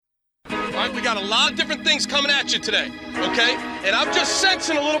right? We got a lot of different things coming at you today, okay? And I'm just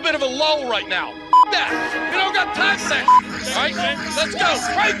sensing a little bit of a lull right now. That. We don't got time for that, all right? Let's go.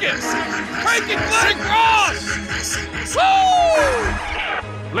 Crank it. Crank it, Glenn Cross.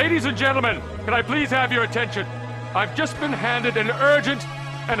 Woo! Ladies and gentlemen, can I please have your attention? I've just been handed an urgent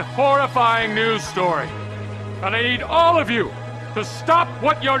and horrifying news story. And I need all of you to stop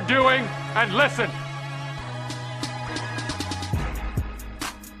what you're doing and listen.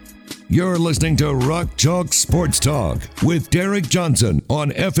 You're listening to Rock Chalk Sports Talk with Derek Johnson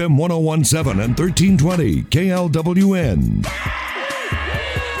on FM 1017 and 1320 KLWN.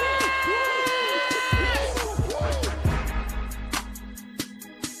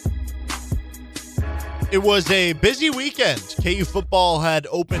 It was a busy weekend. KU football had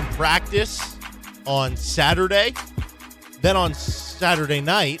open practice on Saturday. Then on Saturday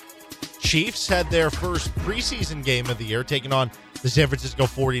night, Chiefs had their first preseason game of the year, taking on the San Francisco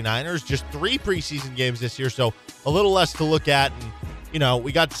 49ers. Just 3 preseason games this year, so a little less to look at. And, you know,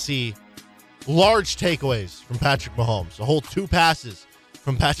 we got to see large takeaways from Patrick Mahomes. A whole 2 passes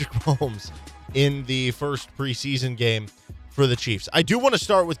from Patrick Mahomes in the first preseason game for the Chiefs. I do want to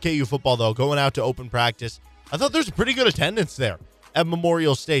start with KU football, though, going out to open practice. I thought there's a pretty good attendance there at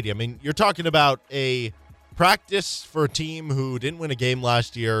Memorial Stadium. I mean, you're talking about a practice for a team who didn't win a game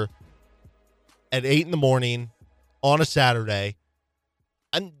last year at 8 in the morning on a Saturday.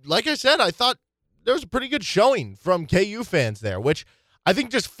 And like I said, I thought there was a pretty good showing from KU fans there, which I think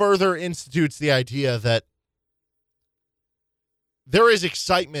just further institutes the idea that there is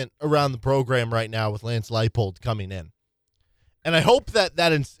excitement around the program right now with Lance Leipold coming in. And I hope that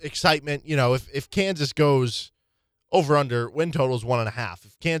excitement, you know, if Kansas goes over under, win total is 1.5.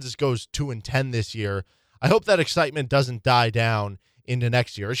 If Kansas goes 2-10 this year, I hope that excitement doesn't die down into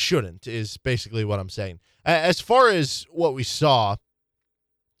next year. It shouldn't, is basically what I'm saying. As far as what we saw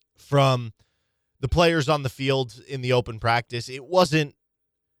from the players on the field in the open practice, it wasn't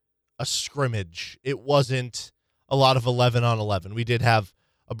a scrimmage. It wasn't a lot of 11 on 11. We did have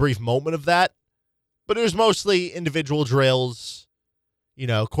a brief moment of that, but it was mostly individual drills, you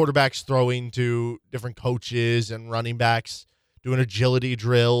know, quarterbacks throwing to different coaches and running backs doing agility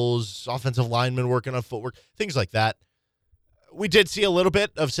drills, offensive linemen working on footwork, things like that. We did see a little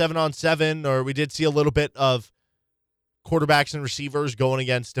bit of 7-on-7, or we did see a little bit of quarterbacks and receivers going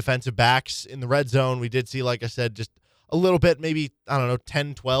against defensive backs in the red zone. We did see, like I said, just a little bit, maybe,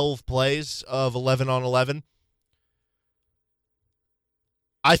 10, 12 plays of 11 on 11.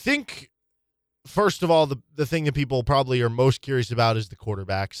 I think, first of all, the thing that people probably are most curious about is the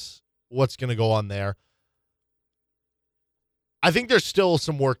quarterbacks. What's going to go on there? I think there's still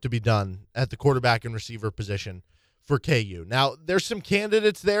some work to be done at the quarterback and receiver position for KU. Now, there's some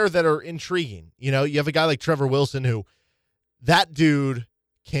candidates there that are intriguing. You know, you have a guy like Trevor Wilson who, that dude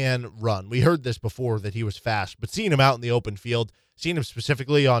can run. We heard this before that he was fast, but seeing him out in the open field, seeing him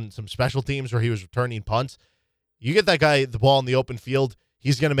specifically on some special teams where he was returning punts, you get that guy the ball in the open field,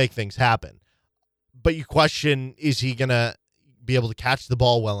 he's going to make things happen. But you question, is he going to be able to catch the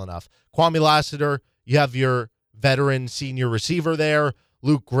ball well enough? Kwame Lassiter, you have your veteran senior receiver there.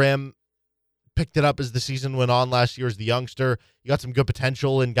 Luke Grimm picked it up as the season went on last year as the youngster. You got some good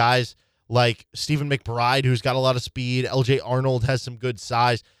potential in guys like Stephen McBride, who's got a lot of speed. LJ Arnold has some good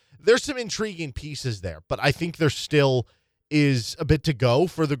size. There's some intriguing pieces there, but I think there still is a bit to go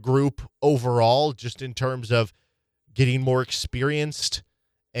for the group overall, just in terms of getting more experienced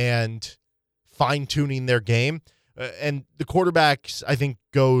and fine-tuning their game. And the quarterbacks, I think,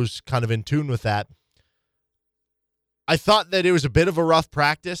 goes kind of in tune with that. I thought that it was a bit of a rough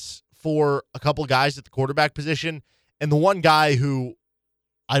practice for a couple guys at the quarterback position, and the one guy who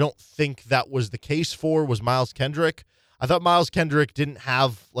I don't think that was the case for was Miles Kendrick. I thought Miles Kendrick didn't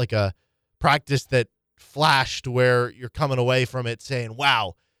have like a practice that flashed where you're coming away from it saying,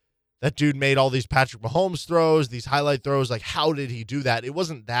 wow, that dude made all these Patrick Mahomes throws, these highlight throws. Like, how did he do that? It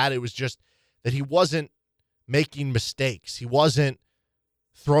wasn't that. It was just that he wasn't making mistakes. He wasn't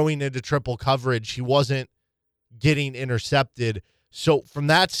throwing into triple coverage. He wasn't getting intercepted. So from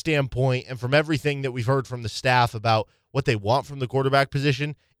that standpoint, and from everything that we've heard from the staff about what they want from the quarterback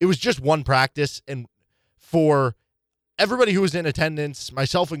position, it was just one practice. And for everybody who was in attendance,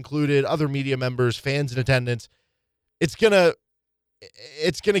 myself included, other media members, fans in attendance, it's gonna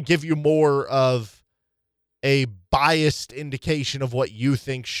give you more of a biased indication of what you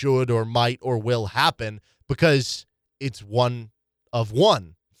think should or might or will happen, because it's one of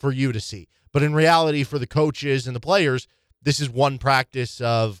one for you to see. But in reality, for the coaches and the players, this is one practice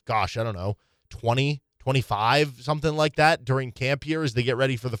of, 20, 25, something like that during camp here as they get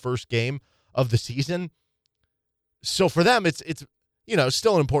ready for the first game of the season. So for them, it's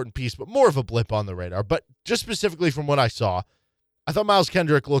still an important piece, but more of a blip on the radar. But just specifically from what I saw, I thought Myles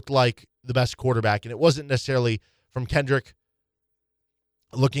Kendrick looked like the best quarterback, and it wasn't necessarily from Kendrick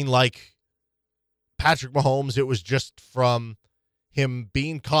looking like Patrick Mahomes. It was just from him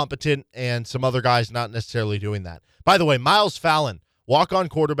being competent and some other guys not necessarily doing that. By the way, Miles Fallon, walk-on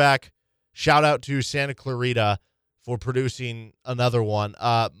quarterback. Shout out to Santa Clarita for producing another one.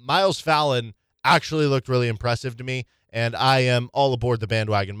 Miles Fallon actually looked really impressive to me, and I am all aboard the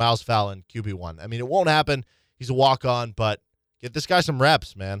bandwagon. Miles Fallon, QB1. I mean, it won't happen. He's a walk-on, but get this guy some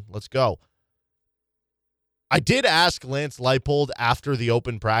reps, man. Let's go. I did ask Lance Leipold after the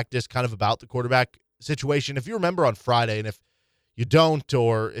open practice kind of about the quarterback situation. If you remember on Friday, and if you don't,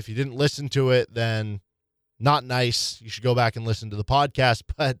 or if you didn't listen to it, then not nice. You should go back and listen to the podcast.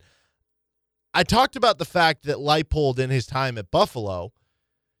 But I talked about the fact that Leipold in his time at Buffalo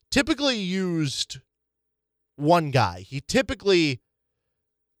typically used one guy. He typically,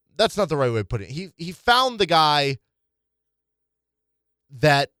 that's not the right way to put it. He found the guy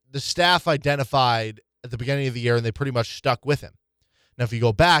that the staff identified at the beginning of the year, and they pretty much stuck with him. Now, if you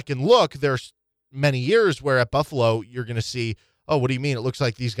go back and look, there's many years where at Buffalo, you're going to see, oh, what do you mean? It looks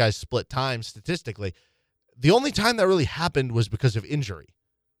like these guys split time statistically. The only time that really happened was because of injury.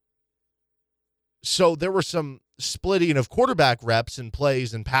 So there were some splitting of quarterback reps and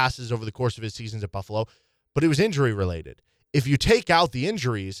plays and passes over the course of his seasons at Buffalo, but it was injury related. If you take out the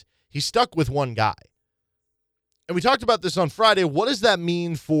injuries, he's stuck with one guy. And we talked about this on Friday. What does that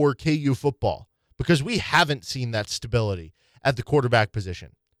mean for KU football? Because we haven't seen that stability at the quarterback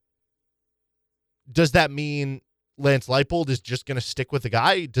position. Does that mean Lance Leipold is just going to stick with the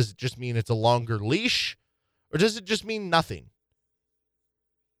guy? Does it just mean it's a longer leash? Or does it just mean nothing?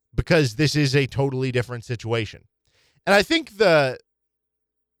 Because this is a totally different situation. And I think the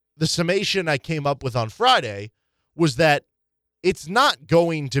summation I came up with on Friday was that it's not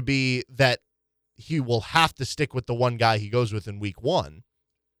going to be that he will have to stick with the one guy he goes with in week one,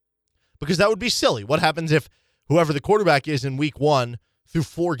 because that would be silly. What happens if whoever the quarterback is in week one through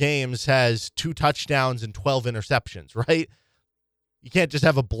 4 games has 2 touchdowns and 12 interceptions, right? You can't just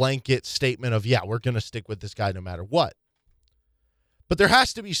have a blanket statement of, yeah, we're going to stick with this guy no matter what. But there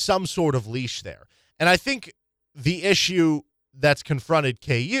has to be some sort of leash there. And I think the issue that's confronted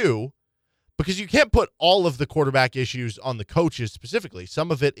KU, because you can't put all of the quarterback issues on the coaches specifically.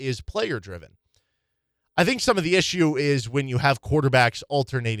 Some of it is player-driven. I think some of the issue is when you have quarterbacks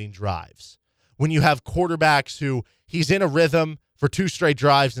alternating drives. When you have quarterbacks who he's in a rhythm for 2 straight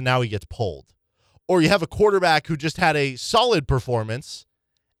drives and now he gets pulled. Or you have a quarterback who just had a solid performance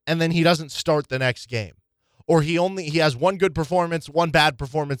and then he doesn't start the next game. Or he has one good performance, one bad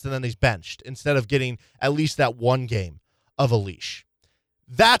performance, and then he's benched instead of getting at least that one game of a leash.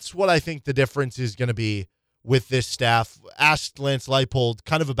 That's what I think the difference is going to be with this staff. Asked Lance Leipold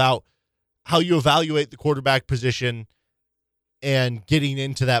kind of about how you evaluate the quarterback position and getting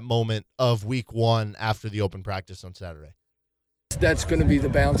into that moment of week one after the open practice on Saturday. That's going to be the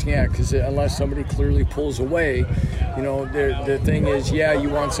balancing act, because unless somebody clearly pulls away, the thing is, yeah, you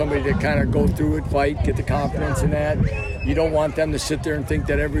want somebody to kind of go through it, fight, get the confidence in that. You don't want them to sit there and think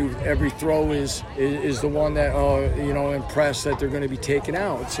that every throw is the one that impressed that they're going to be taken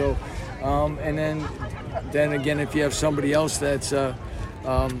out. So, and then again, if you have somebody else that's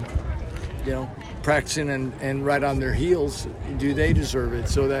practicing and right on their heels, do they deserve it?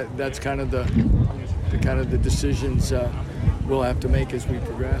 So that's kind of the decisions we'll have to make as we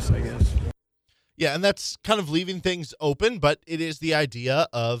progress, I guess. Yeah, and that's kind of leaving things open, but it is the idea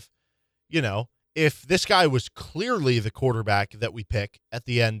of, if this guy was clearly the quarterback that we pick at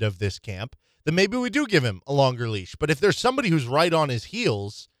the end of this camp, then maybe we do give him a longer leash. But if there's somebody who's right on his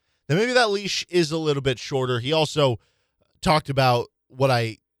heels, then maybe that leash is a little bit shorter. He also talked about what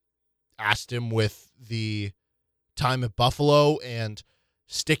I asked him with the time at Buffalo and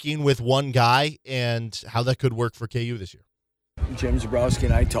sticking with one guy and how that could work for KU this year. Jim Zebrowski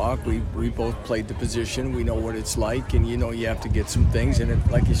and I talk. We both played the position. We know what it's like, and you have to get some things.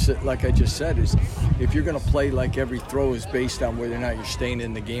 And like I just said, is if you're going to play like every throw is based on whether or not you're staying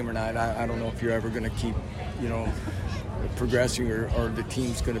in the game or not, I don't know if you're ever going to keep, progressing or the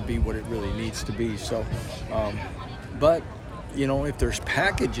team's going to be what it really needs to be. So, but if there's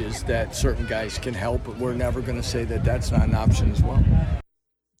packages that certain guys can help, we're never going to say that that's not an option as well.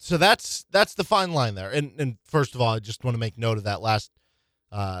 So that's the fine line there. And first of all, I just want to make note of that last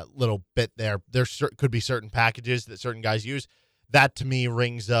little bit there. There could be certain packages that certain guys use. That, to me,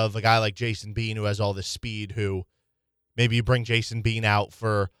 rings of a guy like Jason Bean who has all this speed, who maybe you bring Jason Bean out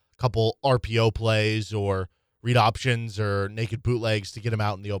for a couple RPO plays or read options or naked bootlegs to get him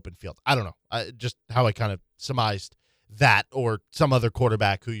out in the open field. I don't know. Just how I kind of surmised that or some other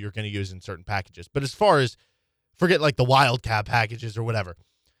quarterback who you're going to use in certain packages. But as far as, forget like the Wildcat packages or whatever,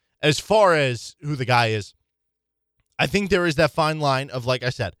 as far as who the guy is, I think there is that fine line of, like I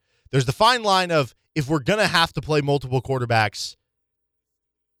said, there's the fine line of if we're going to have to play multiple quarterbacks,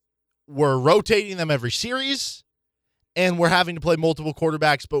 we're rotating them every series, and we're having to play multiple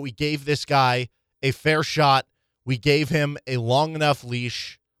quarterbacks, but we gave this guy a fair shot. We gave him a long enough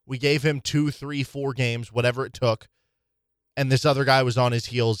leash. We gave him 2, 3, 4 games, whatever it took, and this other guy was on his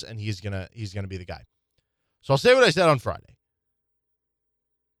heels, and he's gonna be the guy. So I'll say what I said on Friday.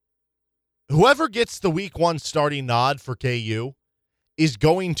 Whoever gets the week 1 starting nod for KU is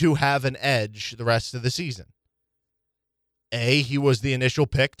going to have an edge the rest of the season. A, he was the initial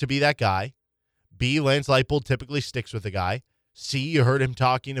pick to be that guy. B, Lance Leipold typically sticks with the guy. C, you heard him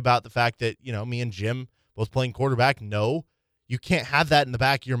talking about the fact that, me and Jim both playing quarterback. No, you can't have that in the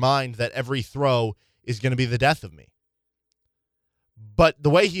back of your mind that every throw is going to be the death of me. But the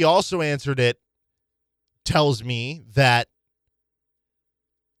way he also answered it tells me that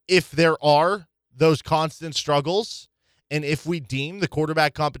if there are those constant struggles, and if we deem the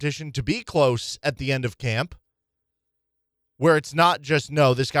quarterback competition to be close at the end of camp, where it's not just,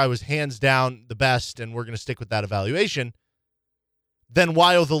 no, this guy was hands down the best and we're going to stick with that evaluation, then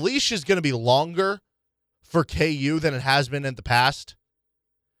while the leash is going to be longer for KU than it has been in the past,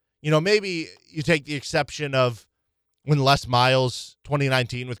 maybe you take the exception of when Les Miles,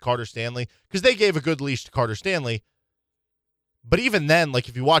 2019 with Carter Stanley, because they gave a good leash to Carter Stanley. But even then, like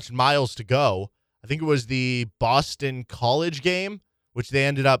if you watched Miles to go, I think it was the Boston College game, which they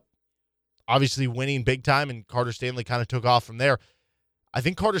ended up obviously winning big time, and Carter Stanley kind of took off from there. I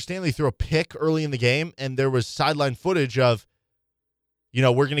think Carter Stanley threw a pick early in the game, and there was sideline footage of,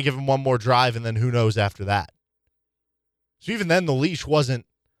 we're going to give him one more drive, and then who knows after that. So even then, the leash wasn't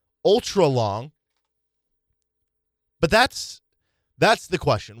ultra long. But that's the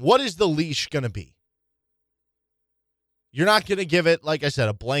question. What is the leash going to be? You're not going to give it, like I said,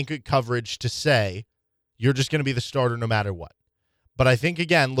 a blanket coverage to say you're just going to be the starter no matter what. But I think,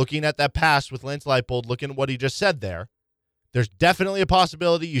 again, looking at that pass with Lance Leipold, looking at what he just said there's definitely a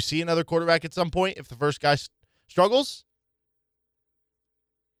possibility you see another quarterback at some point if the first guy struggles.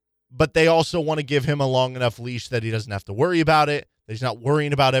 But they also want to give him a long enough leash that he doesn't have to worry about it, that he's not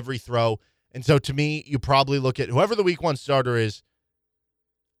worrying about every throw. And so to me, you probably look at whoever the week 1 starter is.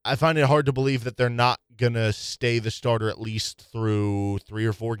 I find it hard to believe that they're not going to stay the starter at least through 3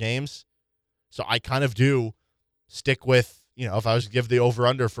 or 4 games. So I kind of do stick with, if I was to give the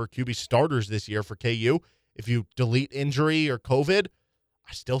over-under for QB starters this year for KU, if you delete injury or COVID,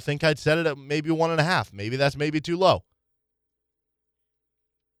 I still think I'd set it at maybe 1.5. Maybe that's too low.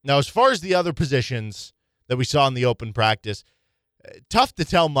 Now, as far as the other positions that we saw in the open practice, tough to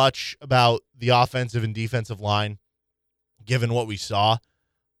tell much about the offensive and defensive line, given what we saw,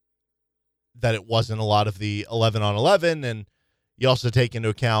 that it wasn't a lot of the 11-on-11, and you also take into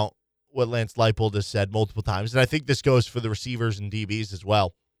account what Lance Leipold has said multiple times, and I think this goes for the receivers and DBs as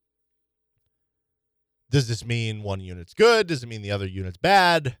well. Does this mean one unit's good? Does it mean the other unit's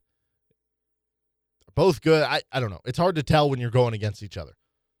bad? They're both good? I don't know. It's hard to tell when you're going against each other.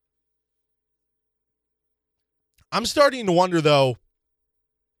 I'm starting to wonder, though,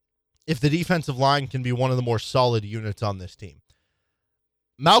 if the defensive line can be one of the more solid units on this team.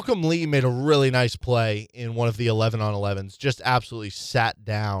 Malcolm Lee made a really nice play in one of the 11-on-11s, just absolutely sat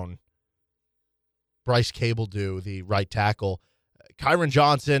down Bryce Cabledew, the right tackle. Kyron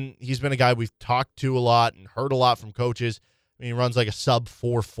Johnson, he's been a guy we've talked to a lot and heard a lot from coaches. I mean, he runs like a sub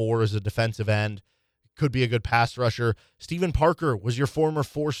 4.4 as a defensive end. Could be a good pass rusher. Steven Parker was your former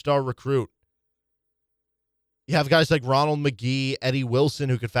 4-star recruit. You have guys like Ronald McGee, Eddie Wilson,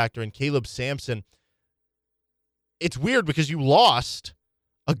 who could factor in, Caleb Sampson. It's weird because you lost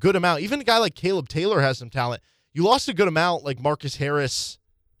a good amount. Even a guy like Caleb Taylor has some talent. You lost a good amount like Marcus Harris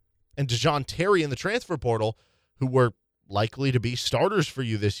and DeJoun Terry in the transfer portal, who were likely to be starters for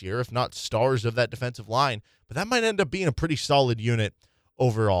you this year, if not stars of that defensive line. But that might end up being a pretty solid unit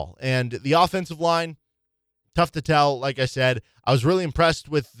overall. And the offensive line, tough to tell. Like I said, I was really impressed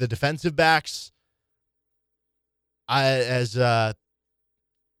with the defensive backs. As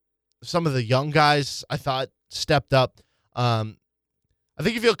some of the young guys, I thought, stepped up. I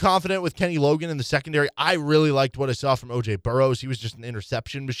think you feel confident with Kenny Logan in the secondary. I really liked what I saw from O.J. Burrows. He was just an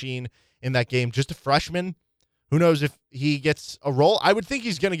interception machine in that game. Just a freshman. Who knows if he gets a role? I would think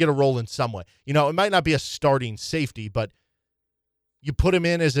he's going to get a role in some way. You know, it might not be a starting safety, but you put him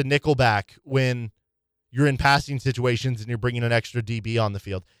in as a nickelback when you're in passing situations and you're bringing an extra DB on the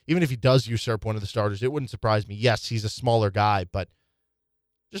field. Even if he does usurp one of the starters, it wouldn't surprise me. Yes, he's a smaller guy, but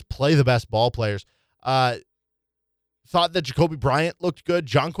just play the best ball players. thought that Jacoby Bryant looked good.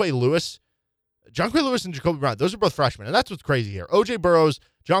 Jonquay Lewis and Jacoby Bryant, those are both freshmen, and that's what's crazy here. O.J. Burrows,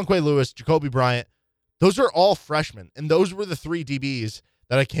 Jonquay Lewis, Jacoby Bryant, those are all freshmen, and those were the three DBs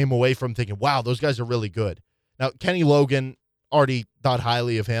that I came away from thinking, wow, those guys are really good. Now, Kenny Logan, already thought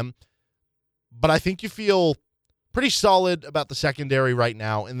highly of him, but I think you feel pretty solid about the secondary right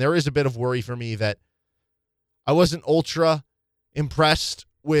now, and there is a bit of worry for me that I wasn't ultra impressed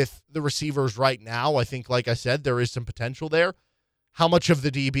with the receivers right now. I think, like I said, there is some potential there. How much of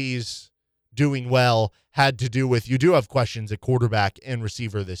the DBs doing well had to do with you do have questions at quarterback and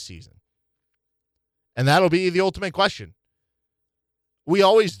receiver this season? And that'll be the ultimate question. We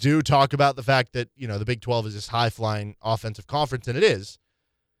always do talk about the fact that, the Big 12 is this high-flying offensive conference, and it is.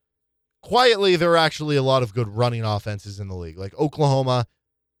 Quietly, there are actually a lot of good running offenses in the league. Like Oklahoma,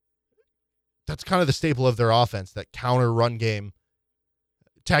 that's kind of the staple of their offense, that counter run game.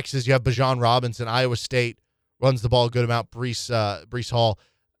 Texas, you have Bijan Robinson. Iowa State runs the ball a good amount. Breece Hall.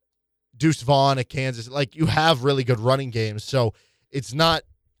 Deuce Vaughn at Kansas. Like, you have really good running games. So it's not,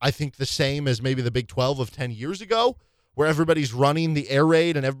 I think, the same as maybe the Big 12 of 10 years ago, where everybody's running the air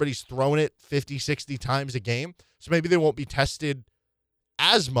raid and everybody's throwing it 50, 60 times a game. So maybe they won't be tested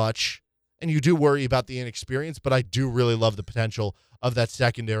as much, and you do worry about the inexperience, but I do really love the potential of that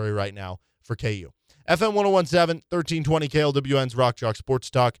secondary right now for KU. FM 1017, 1320 KLWN's Rock Chalk Sports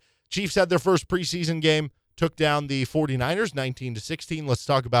Talk. Chiefs had their first preseason game, took down the 49ers 19-16. Let's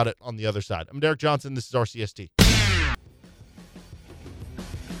talk about it on the other side. I'm Derek Johnson. This is RCST.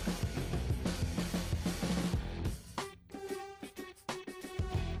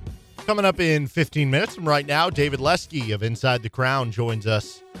 Coming up in 15 minutes from right now, David Lesky of Inside the Crown joins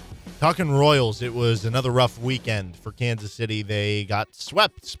us. Talking Royals, it was another rough weekend for Kansas City. They got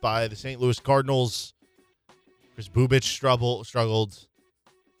swept by the St. Louis Cardinals. Chris Bubich struggled.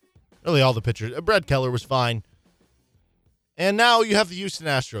 Really all the pitchers. Brad Keller was fine. And now you have the Houston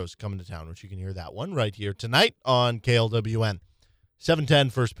Astros coming to town, which you can hear that one right here tonight on KLWN. 7:10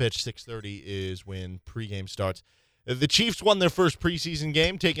 first pitch, 6:30 is when pregame starts. The Chiefs won their first preseason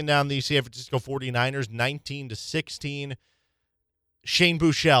game, taking down the San Francisco 49ers 19-16. Shane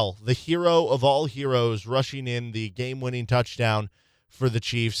Buechele, the hero of all heroes, rushing in the game-winning touchdown for the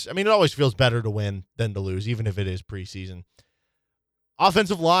Chiefs. I mean, it always feels better to win than to lose, even if it is preseason.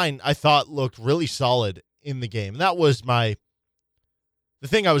 Offensive line, I thought, looked really solid in the game. That was the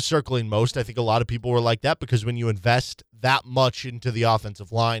thing I was circling most. I think a lot of people were like that because when you invest that much into the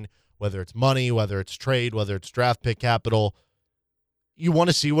offensive line, whether it's money, whether it's trade, whether it's draft pick capital, you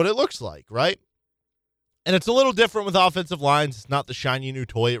want to see what it looks like, right? And it's a little different with offensive lines. It's not the shiny new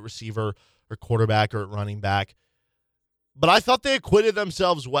toy at receiver or quarterback or at running back. But I thought they acquitted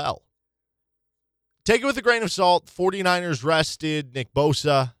themselves well. Take it with a grain of salt. 49ers rested Nick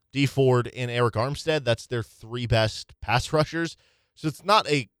Bosa, Dee Ford, and Eric Armstead. That's their three best pass rushers. So it's not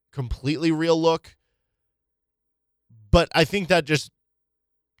a completely real look. But I think that just,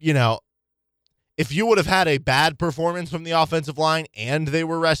 if you would have had a bad performance from the offensive line and they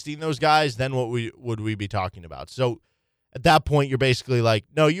were resting those guys, then what would we be talking about? So at that point, you're basically like,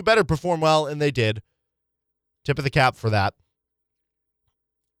 no, you better perform well, and they did. Tip of the cap for that.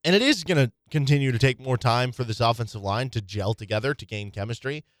 And it is going to continue to take more time for this offensive line to gel together, to gain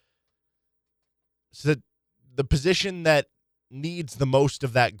chemistry. So that the position that needs the most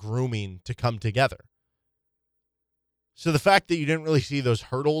of that grooming to come together. So the fact that you didn't really see those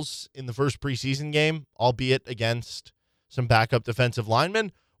hurdles in the first preseason game, albeit against some backup defensive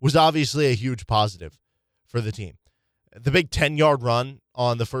linemen, was obviously a huge positive for the team. The big 10-yard run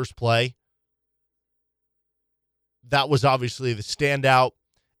on the first play, that was obviously the standout.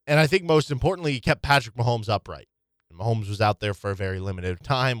 And I think most importantly, he kept Patrick Mahomes upright. And Mahomes was out there for a very limited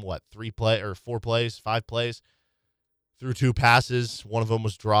time. 4 plays, 5 plays, threw 2 passes. One of them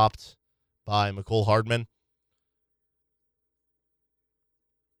was dropped by Mecole Hardman.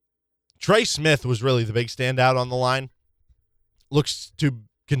 Trey Smith was really the big standout on the line. Looks to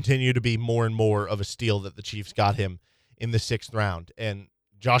continue to be more and more of a steal that the Chiefs got him in the 6th round. And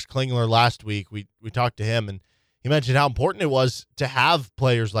Josh Klingler last week, we talked to him, and he mentioned how important it was to have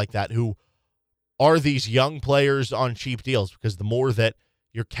players like that who are these young players on cheap deals, because the more that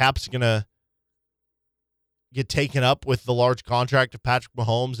your cap's going to get taken up with the large contract of Patrick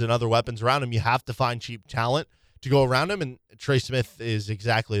Mahomes and other weapons around him, you have to find cheap talent to go around him, and Trey Smith is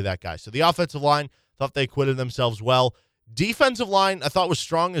exactly that guy. So the offensive line, thought they acquitted themselves well. Defensive line, I thought was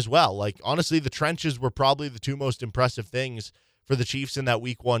strong as well. Like, honestly, the trenches were probably the 2 most impressive things for the Chiefs in that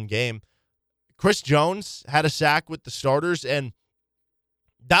Week 1 game. Chris Jones had a sack with the starters, and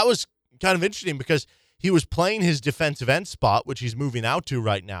that was kind of interesting because he was playing his defensive end spot, which he's moving out to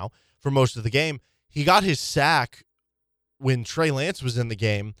right now for most of the game. He got his sack when Trey Lance was in the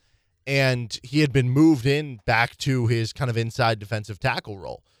game and he had been moved in back to his kind of inside defensive tackle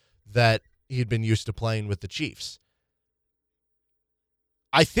role that he had been used to playing with the Chiefs.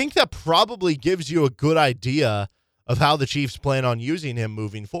 I think that probably gives you a good idea of how the Chiefs plan on using him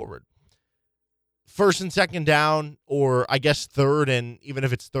moving forward. First and second down, or I guess third, and even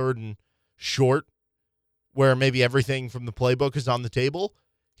if it's third and short, where maybe everything from the playbook is on the table,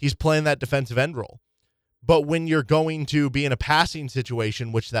 he's playing that defensive end role. But when you're going to be in a passing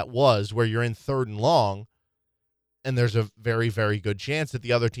situation, which that was, where you're in third and long, and there's a very, very good chance that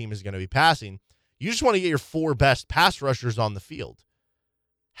the other team is going to be passing, you just want to get your 4 best pass rushers on the field.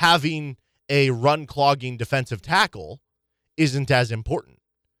 Having a run-clogging defensive tackle isn't as important.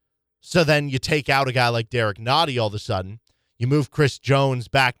 So then you take out a guy like Derek Nottie all of a sudden. You move Chris Jones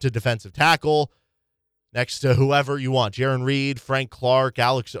back to defensive tackle next to whoever you want. Jaron Reed, Frank Clark,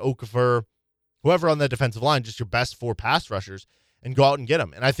 Alex Okafor, whoever on that defensive line, just your best 4 pass rushers, and go out and get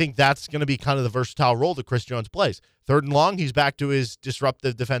them. And I think that's going to be kind of the versatile role that Chris Jones plays. Third and long, he's back to his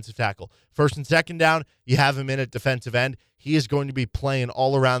disruptive defensive tackle. First and second down, you have him in at defensive end. He is going to be playing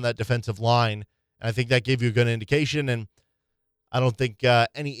all around that defensive line. And I think that gave you a good indication. And I don't think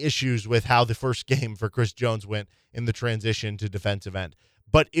any issues with how the first game for Chris Jones went in the transition to defensive end.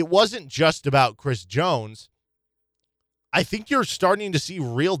 But it wasn't just about Chris Jones. I think you're starting to see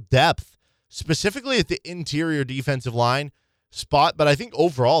real depth, specifically at the interior defensive line spot. But I think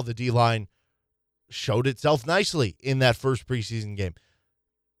overall the D-line showed itself nicely in that first preseason game.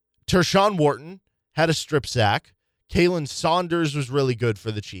 Tershawn Wharton had a strip sack. Kalen Saunders was really good for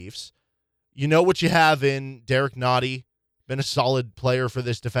the Chiefs. You know what you have in Derek Nottie, been a solid player for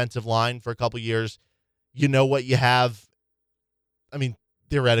this defensive line for a couple years. You know what you have, I mean,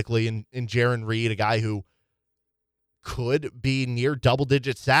 theoretically, in Jaron Reed, a guy who could be near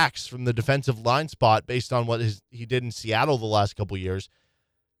double-digit sacks from the defensive line spot based on what he did in Seattle the last couple years.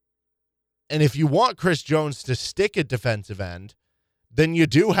 And if you want Chris Jones to stick at defensive end, then you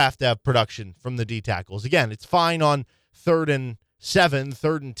do have to have production from the D tackles. Again, it's fine on 3rd and 7,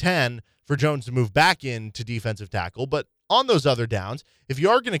 3rd and 10 for Jones to move back into defensive tackle, but on those other downs, if you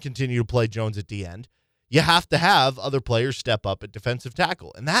are going to continue to play Jones at D end, you have to have other players step up at defensive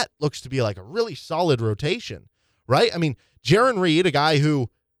tackle. And that looks to be like a really solid rotation, right? I mean, Jaron Reed, a guy who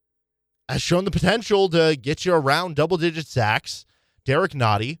has shown the potential to get you around double-digit sacks, Derek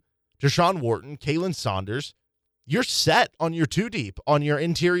Nottie, Tershawn Wharton, Kalen Saunders, you're set on your 2 deep, on your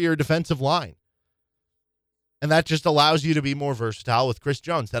interior defensive line. And that just allows you to be more versatile with Chris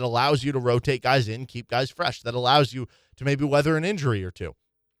Jones. That allows you to rotate guys in, keep guys fresh. That allows you to maybe weather an injury or two.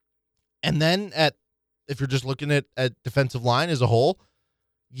 And then if you're just looking at defensive line as a whole,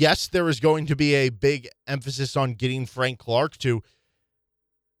 yes, there is going to be a big emphasis on getting Frank Clark to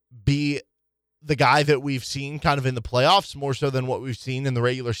be the guy that we've seen kind of in the playoffs, more so than what we've seen in the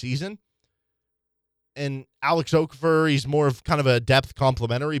regular season. And Alex Okafor, he's more of kind of a depth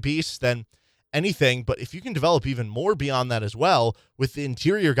complementary piece than anything. But if you can develop even more beyond that as well with the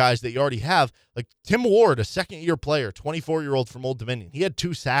interior guys that you already have, like Tim Ward, a second-year player, 24-year-old from Old Dominion, he had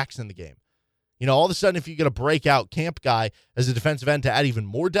 2 sacks in the game. You know, all of a sudden, if you get a breakout camp guy as a defensive end to add even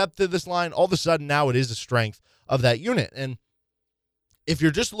more depth to this line, all of a sudden now it is a strength of that unit. And if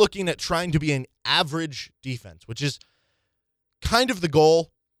you're just looking at trying to be an average defense, which is kind of the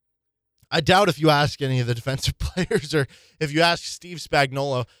goal, I doubt if you ask any of the defensive players or if you ask Steve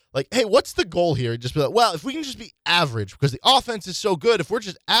Spagnuolo, like, hey, what's the goal here? Just be like, well, if we can just be average because the offense is so good, if we're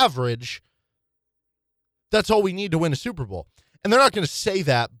just average, that's all we need to win a Super Bowl. And they're not going to say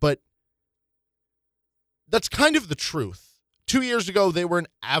that, but that's kind of the truth. 2 years ago, they were an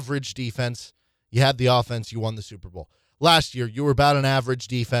average defense. You had the offense, you won the Super Bowl. Last year, you were about an average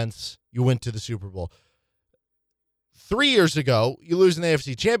defense, you went to the Super Bowl. 3 years ago, you lose an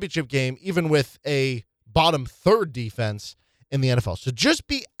AFC Championship game, even with a bottom 3rd defense in the NFL. So just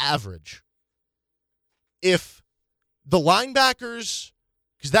be average. If the linebackers,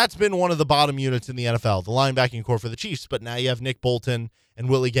 because that's been one of the bottom units in the NFL, the linebacking core for the Chiefs, but now you have Nick Bolton and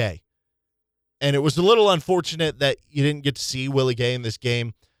Willie Gay. And it was a little unfortunate that you didn't get to see Willie Gay in this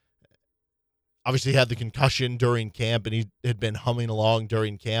game. Obviously, he had the concussion during camp, and he had been humming along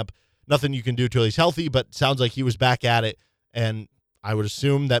during camp. Nothing you can do till he's healthy, but sounds like he was back at it, and I would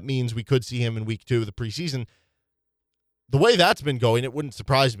assume that means we could see him in week 2 of the preseason. The way that's been going, it wouldn't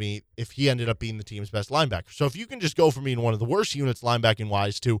surprise me if he ended up being the team's best linebacker. So if you can just go from being one of the worst units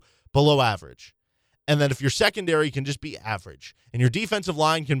linebacking-wise to below average, and then if your secondary can just be average, and your defensive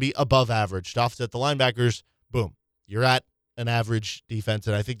line can be above average to offset the linebackers, boom, you're at an average defense,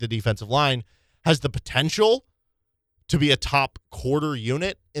 and I think the defensive line has the potential to be a top quarter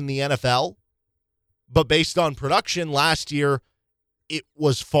unit in the NFL But based on production last year, it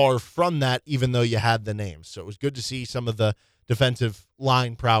was far from that, even though you had the names. So it was good to see some of the defensive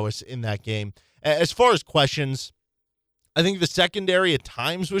line prowess in that game. As far as questions, I think the secondary at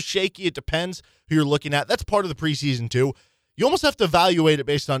times was shaky. It depends who you're looking at. That's part of the preseason too. You almost have to evaluate it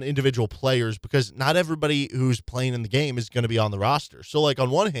based on individual players because not everybody who's playing in the game is going to be on the roster. So like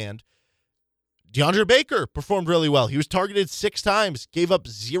on one hand, DeAndre Baker performed really well. He was targeted 6 times, gave up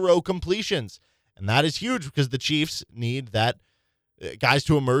 0 completions. And that is huge because the Chiefs need that guys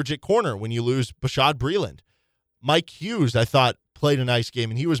to emerge at corner when you lose Bashaud Breeland. Mike Hughes, I thought, played a nice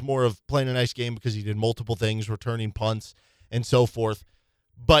game, and he was more of playing a nice game because he did multiple things, returning punts and so forth.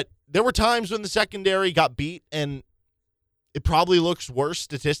 But there were times when the secondary got beat, and it probably looks worse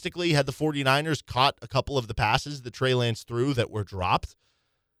statistically had the 49ers caught a couple of the passes that Trey Lance threw that were dropped.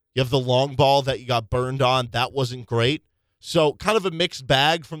 You have the long ball that you got burned on. That wasn't great. So kind of a mixed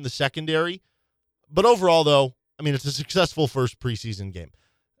bag from the secondary. But overall, though, I mean, it's a successful first preseason game.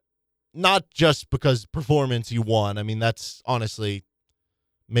 Not just because performance you won. I mean, that's honestly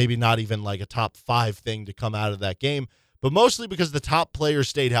maybe not even like a top 5 thing to come out of that game, but mostly because the top players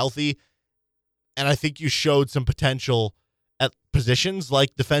stayed healthy, and I think you showed some potential at positions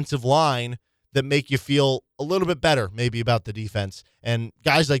like defensive line that make you feel a little bit better maybe about the defense, and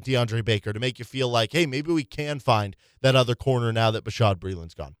guys like DeAndre Baker to make you feel like, hey, maybe we can find that other corner now that Bashaud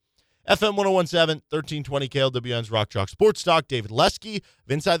Breeland's gone. FM 1017, 1320 KLWN's Rock Chalk Sports Talk. David Lesky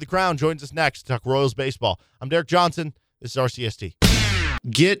of Inside the Crown joins us next to talk Royals baseball. I'm Derek Johnson. This is RCST.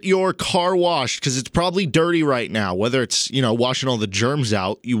 Get your car washed because it's probably dirty right now. Whether it's, washing all the germs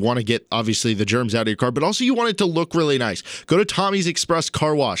out, you want to get, obviously, the germs out of your car, but also you want it to look really nice. Go to Tommy's Express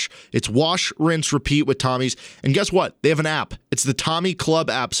Car Wash. It's wash, rinse, repeat with Tommy's. And guess what? They have an app. It's the Tommy Club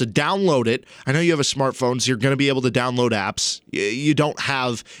app, so download it. I know you have a smartphone, so you're going to be able to download apps. You don't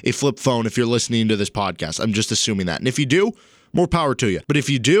have a flip phone if you're listening to this podcast. I'm just assuming that. And if you do, more power to you. But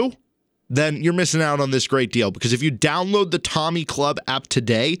if you do, then you're missing out on this great deal, because if you download the Tommy Club app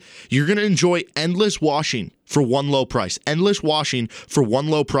today, you're going to enjoy endless washing for one low price. Endless washing for one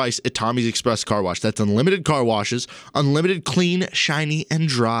low price at Tommy's Express Car Wash. That's unlimited car washes, unlimited clean, shiny, and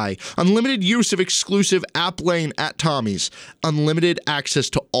dry, unlimited use of exclusive app lane at Tommy's, unlimited access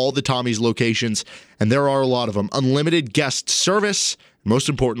to all the Tommy's locations, and there are a lot of them, unlimited guest service, most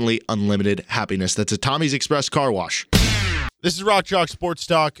importantly, unlimited happiness. That's at Tommy's Express Car Wash. This is Rock Chalk Sports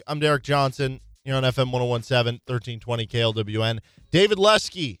Talk. I'm Derek Johnson here on FM 1017, 1320 KLWN. David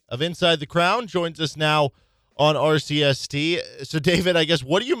Lesky of Inside the Crown joins us now on RCST. So, David, I guess,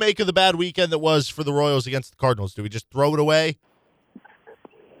 what do you make of the bad weekend that was for the Royals against the Cardinals? Do we just throw it away?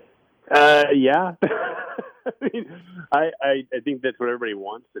 Yeah. I think that's what everybody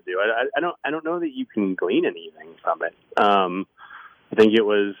wants to do. I don't know that you can glean anything from it. I think it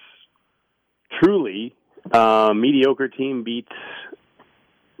was truly mediocre team beats.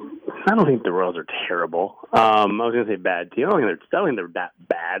 I don't think the Royals are terrible. I was going to say bad team. I don't think they're that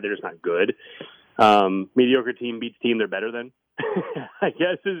bad. They're just not good. Mediocre team beats team they're better than. I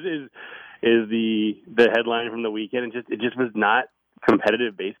guess is the headline from the weekend. It just was not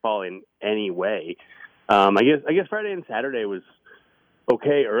competitive baseball in any way. I guess Friday and Saturday was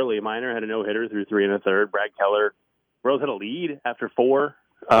okay early. Minor had a no-hitter through 3 1/3. Brad Keller. Royals had a lead after 4.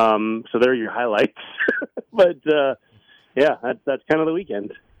 So there are your highlights. But, yeah, that's kind of the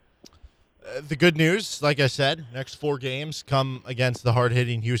weekend. The good news, like I said, next 4 games come against the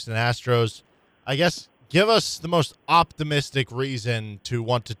hard-hitting Houston Astros. I guess give us the most optimistic reason to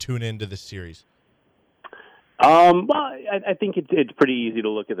want to tune into this series. Well, I think it's pretty easy to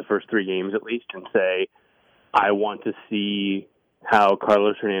look at the first 3 games at least and say, I want to see how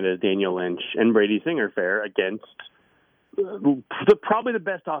Carlos Hernandez, Daniel Lynch, and Brady Singer fare against probably the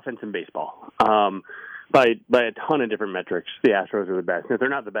best offense in baseball. By a ton of different metrics, the Astros are the best. And if they're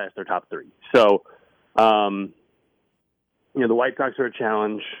not the best, they're top 3. So, the White Sox are a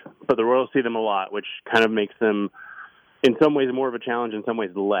challenge, but the Royals see them a lot, which kind of makes them, in some ways, more of a challenge, in some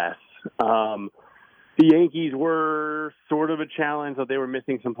ways, less. The Yankees were sort of a challenge, though they were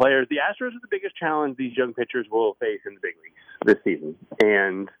missing some players. The Astros are the biggest challenge these young pitchers will face in the big leagues this season.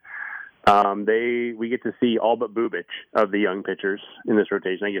 And we get to see all but Bubic of the young pitchers in this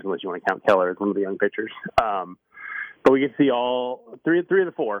rotation, I guess, unless you want to count Keller as one of the young pitchers. But we get to see all three of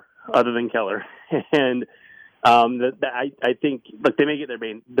the 4 other than Keller. And I think, look, they may get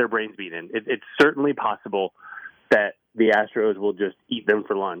their brains beaten. It's certainly possible that the Astros will just eat them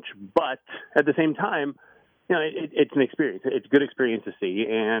for lunch. But at the same time, it's an experience. It's a good experience to see.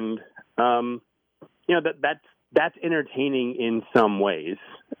 And, that's entertaining in some ways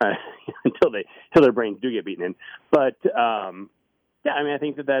until their brains do get beaten in. But, I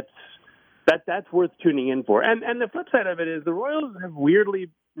think that's that's worth tuning in for. And the flip side of it is the Royals have weirdly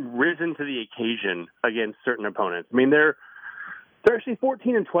risen to the occasion against certain opponents. I mean, they're actually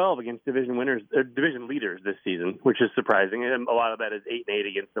 14-12 against division division leaders this season, which is surprising. And a lot of that is 8-8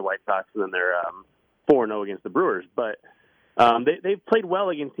 against the White Sox, and then they're 4-0 against the Brewers. But they've played well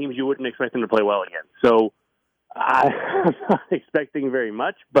against teams you wouldn't expect them to play well against. So I'm not expecting very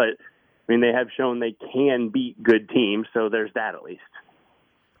much, but I mean, they have shown they can beat good teams, so there's that at least.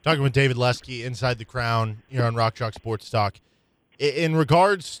 Talking with David Lesky, Inside the Crown, here on Rock Chalk Sports Talk. In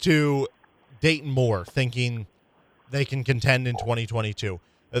regards to Dayton Moore thinking they can contend in 2022,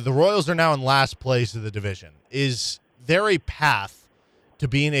 the Royals are now in last place of the division. Is there a path to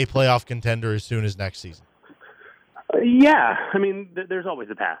being a playoff contender as soon as next season? Yeah. I mean, there's always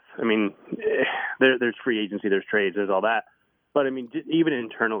a path. I mean, there's free agency, there's trades, there's all that. But, I mean, even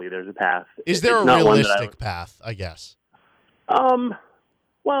internally, there's a path. Is there a realistic path, I guess?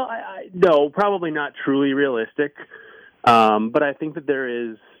 Well, no, probably not truly realistic. But I think that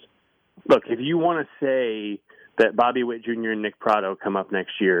there is – look, if you want to say that Bobby Witt Jr. and Nick Pratto come up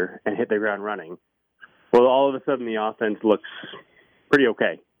next year and hit the ground running, well, all of a sudden the offense looks pretty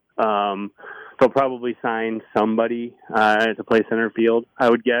okay. They'll probably sign somebody to play center field, I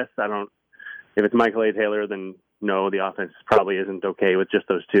would guess. If it's Michael A. Taylor, then no, the offense probably isn't okay with just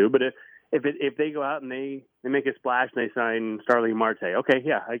those two. But if they go out and they make a splash and they sign Starling Marte, okay,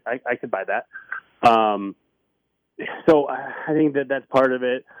 yeah, I could buy that. So I think that's part of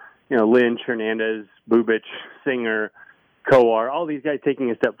it. You know, Lynch, Hernandez, Bubic, Singer, Kowar, all these guys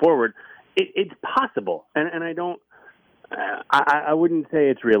taking a step forward. It's possible, and I don't. I wouldn't say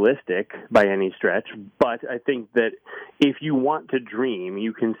it's realistic by any stretch, but I think that if you want to dream,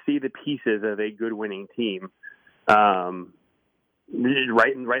 you can see the pieces of a good winning team, right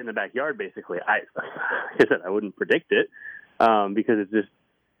in the backyard. Basically, like I said, I wouldn't predict it because it's just,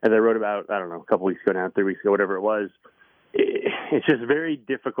 as I wrote about, I don't know, a couple weeks ago now, 3 weeks ago, whatever it was. It's just very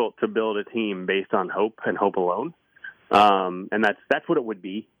difficult to build a team based on hope and hope alone, and that's what it would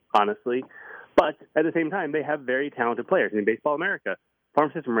be, honestly. But at the same time, they have very talented players. In Baseball America,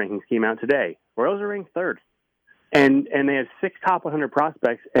 farm system rankings came out today. Royals are ranked third, and they have 6 top 100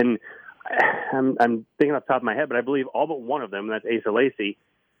 prospects. And I'm thinking off the top of my head, but I believe all but one of them, that's Asa Lacy,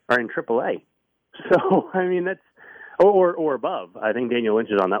 are in AAA. So I mean, that's or above. I think Daniel Lynch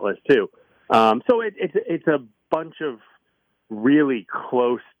is on that list too. So it's a bunch of really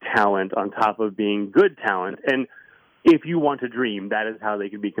close talent on top of being good talent. And if you want to dream, that is how they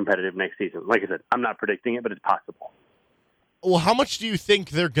could be competitive next season. Like I said, I'm not predicting it, but it's possible. Well, how much do you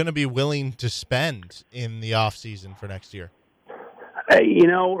think they're going to be willing to spend in the offseason for next year?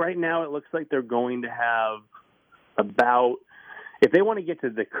 Right now it looks like they're going to have about, if they want to get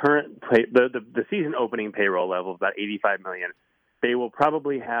to the current the season opening payroll level of about $85 million, they will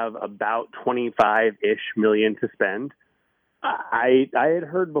probably have about $25-ish million to spend. I had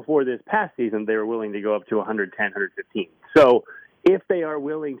heard before this past season they were willing to go up to 110, 115. So if they are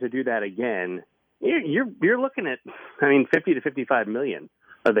willing to do that again, you're looking at, 50 to 55 million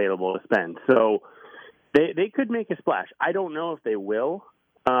available to spend. So they could make a splash. I don't know if they will.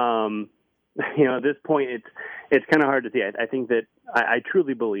 At this point, it's kind of hard to see. I think that I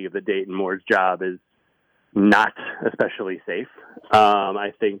truly believe that Dayton Moore's job is not especially safe.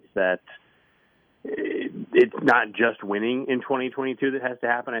 I think that it's not just winning in 2022 that has to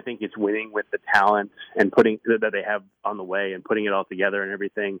happen. I think it's winning with the talent and putting that they have on the way and putting it all together and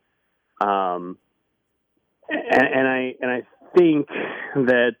everything. And I think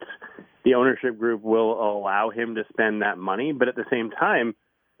that the ownership group will allow him to spend that money, but at the same time,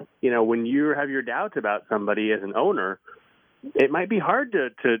 when you have your doubts about somebody as an owner, it might be hard to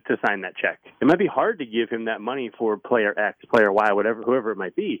sign that check. It might be hard to give him that money for player X, player Y, whoever it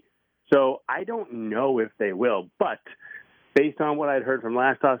might be. So I don't know if they will, but based on what I'd heard from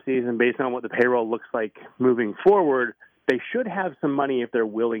last offseason, based on what the payroll looks like moving forward, they should have some money if they're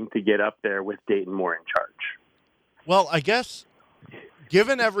willing to get up there with Dayton Moore in charge. Well, I guess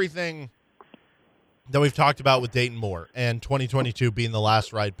given everything that we've talked about with Dayton Moore and 2022 being the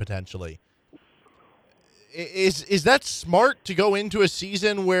last ride potentially, is that smart to go into a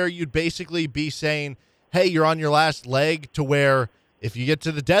season where you'd basically be saying, hey, you're on your last leg, to where if you get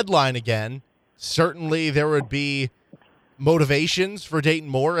to the deadline again, certainly there would be motivations for Dayton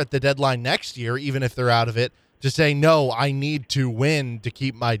Moore at the deadline next year, even if they're out of it, to say, no, I need to win to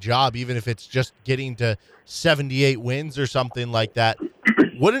keep my job, even if it's just getting to 78 wins or something like that.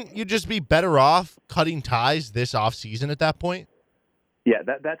 Wouldn't you just be better off cutting ties this offseason at that point? Yeah,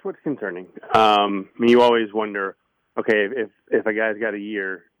 that's what's concerning. You always wonder, okay, if a guy's got a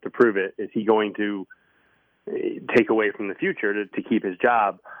year to prove it, is he going to take away from the future to keep his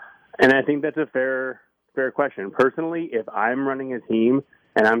job? And I think that's a fair question. Personally, if I'm running a team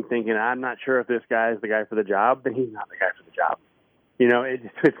and I'm thinking I'm not sure if this guy is the guy for the job, then he's not the guy for the job. You know,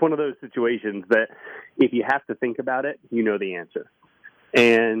 it's one of those situations that if you have to think about it, you know the answer.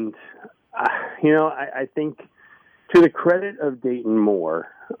 And, I think to the credit of Dayton Moore,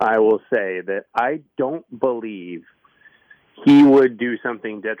 I will say that I don't believe he would do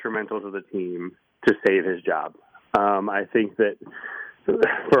something detrimental to the team to save his job. I think that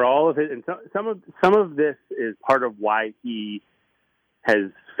for all of it, and some of this is part of why he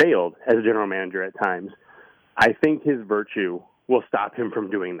has failed as a general manager at times. I think his virtue will stop him from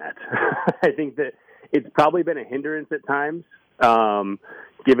doing that. I think that it's probably been a hindrance at times,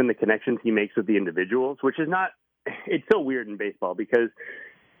 given the connections he makes with the individuals, which is not. It's so weird in baseball because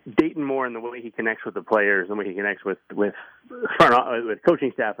Dayton Moore and the way he connects with the players and the way he connects with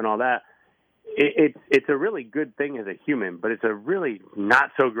coaching staff and all that. It's a really good thing as a human, but it's a really not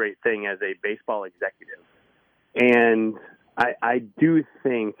so great thing as a baseball executive. And I do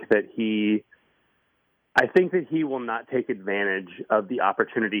think that he will not take advantage of the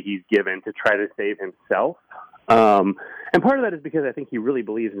opportunity he's given to try to save himself. And part of that is because I think he really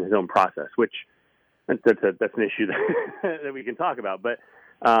believes in his own process, which that's an issue that we can talk about. But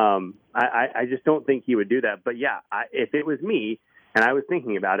I just don't think he would do that. But yeah, if it was me and I was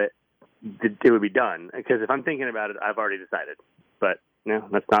thinking about it, it would be done. Because if I'm thinking about it, I've already decided. But no,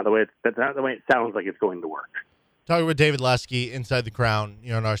 that's not the way it sounds like it's going to work. Talking with David Lesky, Inside the Crown,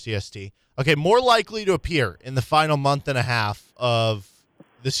 on RCST. Okay, more likely to appear in the final month and a half of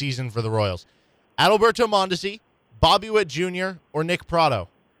the season for the Royals: Adalberto Mondesi, Bobby Witt Jr., or Nick Pratto?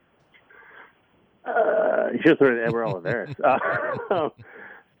 You should have thrown it at Edward Olivares.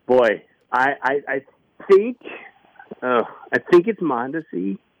 Boy, I think it's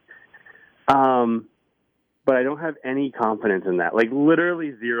Mondesi. But I don't have any confidence in that. Like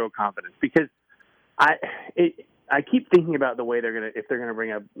literally zero confidence, because I keep thinking about the way if they're gonna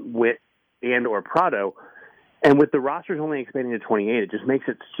bring up Witt and or Pratto, and with the rosters only expanding to 28, it just makes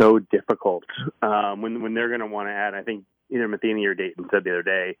it so difficult when they're gonna want to add. I think either Matheny or Dayton said the other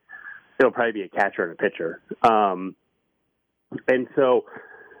day it'll probably be a catcher and a pitcher, and so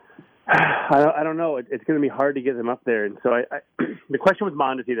I don't know. It's going to be hard to get them up there. And so the question with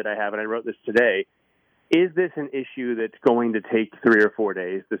Mondesi that I have, and I wrote this today, is this an issue that's going to take 3 or 4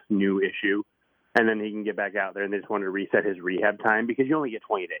 days, this new issue, and then he can get back out there and they just want to reset his rehab time because you only get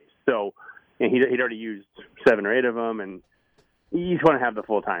 20 days. So he'd already used 7 or 8 of them, and you just want to have the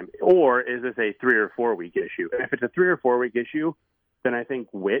full time. Or is this a 3 or 4 week issue? And if it's a 3 or 4 week issue, then I think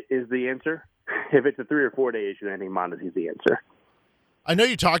Witt is the answer. If it's a 3 or 4 day issue, then I think Mondesi is the answer. I know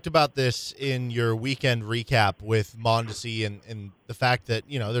you talked about this in your weekend recap with Mondesi and the fact that,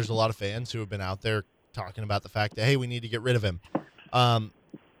 there's a lot of fans who have been out there talking about the fact that, hey, we need to get rid of him.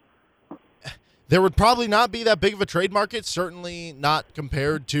 There would probably not be that big of a trade market, certainly not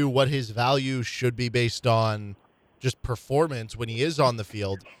compared to what his value should be based on just performance when he is on the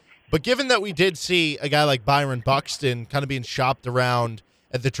field. But given that we did see a guy like Byron Buxton kind of being shopped around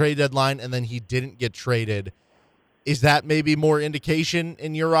at the trade deadline and then he didn't get traded, is that maybe more indication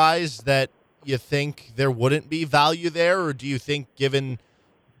in your eyes that you think there wouldn't be value there? Or do you think, given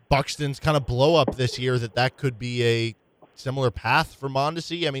Buxton's kind of blow up this year, that could be a similar path for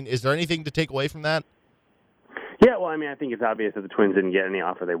Mondesi? I mean, is there anything to take away from that? Yeah, well, I mean, I think it's obvious that the Twins didn't get any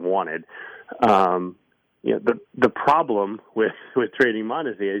offer they wanted. The problem with trading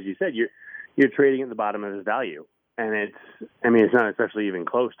Mondesi, as you said, you're trading at the bottom of his value. And it's not especially even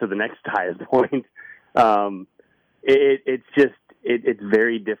close to the next highest point. It's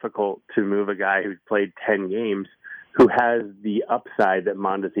very difficult to move a guy who's played 10 games who has the upside that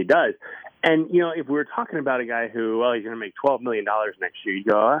Mondesi does. And, if we were talking about a guy who, he's going to make $12 million next year, you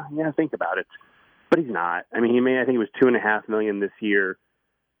go, think about it. But he's not. I mean, I think it was $2.5 million this year.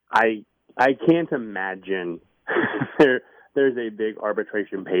 I can't imagine there's a big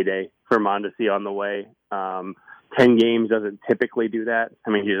arbitration payday for Mondesi on the way. 10 games doesn't typically do that. I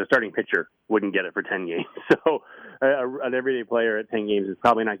mean, he's a starting pitcher, wouldn't get it for 10 games. So an everyday player at 10 games is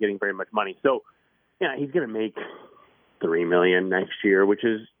probably not getting very much money. So, he's going to make $3 million next year, which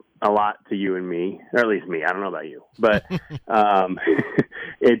is a lot to you and me, or at least me. I don't know about you, but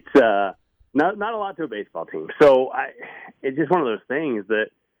it's not a lot to a baseball team. So it's just one of those things that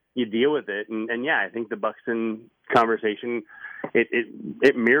you deal with it. And I think the Buxton conversation,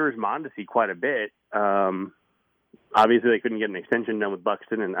 it mirrors Mondesi quite a bit. Obviously, they couldn't get an extension done with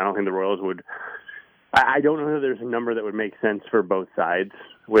Buxton, and I don't think the Royals would. I don't know that there's a number that would make sense for both sides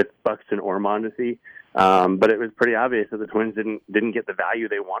with Buxton or Mondesi, but it was pretty obvious that the Twins didn't get the value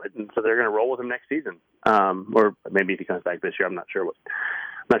they wanted, and so they're going to roll with him next season. Or maybe if he comes back this year, I'm not sure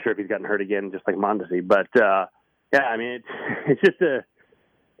not sure if he's gotten hurt again, just like Mondesi. But yeah, I mean,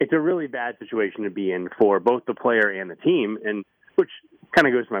 it's a really bad situation to be in for both the player and the team, and which kind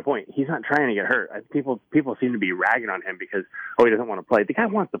of goes to my point. He's not trying to get hurt. People seem to be ragging on him because he doesn't want to play. The guy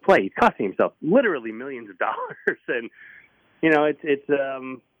wants to play. He's costing himself literally millions of dollars, and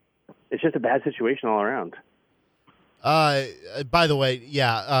it's just a bad situation all around. By the way,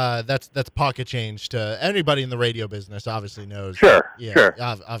 that's pocket change to anybody in the radio business. Obviously knows. Sure.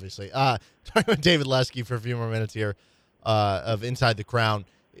 Obviously. Talking with David Lesky for a few more minutes here of Inside the Crown.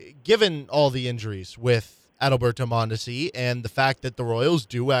 Given all the injuries with Adalberto Mondesi and the fact that the Royals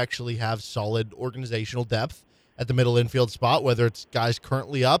do actually have solid organizational depth at the middle infield spot, whether it's guys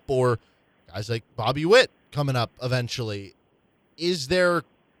currently up or guys like Bobby Witt coming up eventually, is there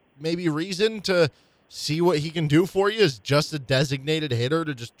maybe reason to see what he can do for you as just a designated hitter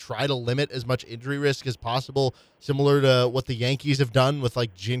to just try to limit as much injury risk as possible, similar to what the Yankees have done with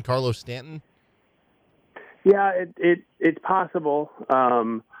like Giancarlo Stanton? Yeah, it's possible.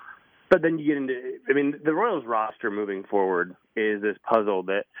 But then you get into, the Royals roster moving forward is this puzzle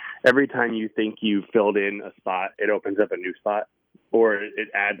that every time you think you've filled in a spot, it opens up a new spot or it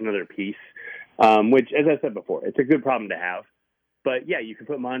adds another piece, which, as I said before, it's a good problem to have. But, yeah, you can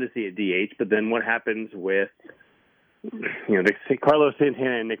put Mondesi at DH, but then what happens with, Carlos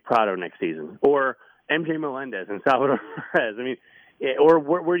Santana and Nick Pratto next season? Or MJ Melendez and Salvador Perez? Or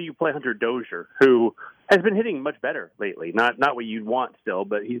where do you play Hunter Dozier, who has been hitting much better lately? Not what you'd want still,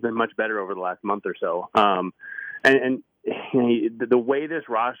 but he's been much better over the last month or so. And the way this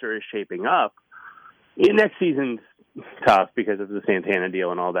roster is shaping up, next season's tough because of the Santana deal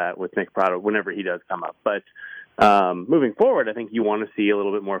and all that with Nick Pratto whenever he does come up. But moving forward, I think you want to see a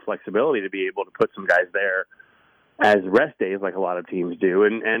little bit more flexibility to be able to put some guys there as rest days like a lot of teams do.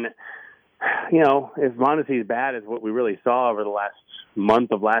 And if Mondesi is bad as what we really saw over the last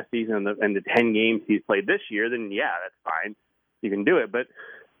month of last season and the 10 games he's played this year, then yeah, that's fine. You can do it. But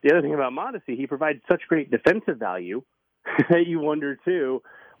the other thing about Mondesi, he provides such great defensive value that you wonder too,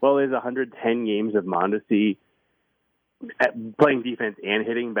 well, is 110 games of Mondesi playing defense and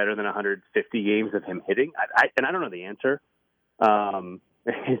hitting better than 150 games of him hitting? I don't know the answer.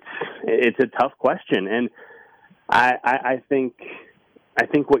 It's a tough question. And I think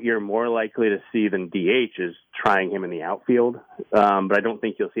what you're more likely to see than DH is trying him in the outfield. But I don't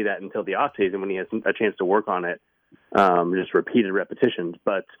think you'll see that until the offseason when he has a chance to work on it, just repeated repetitions.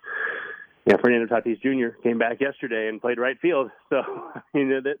 But Fernando Tatis Jr. came back yesterday and played right field. So,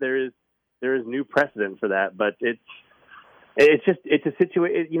 there is new precedent for that. But it's a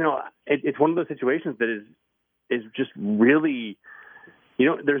situation, it's one of those situations that is just really,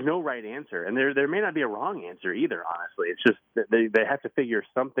 there's no right answer, and there may not be a wrong answer either, honestly. It's just that they have to figure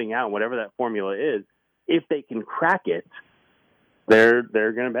something out, whatever that formula is. If they can crack it, they're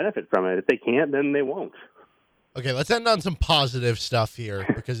going to benefit from it. If they can't, then they won't. Okay, let's end on some positive stuff here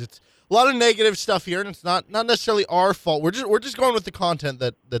because it's a lot of negative stuff here, and it's not necessarily our fault. We're just going with the content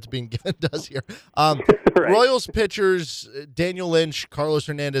that's being given to us here. Right. Royals pitchers Daniel Lynch, Carlos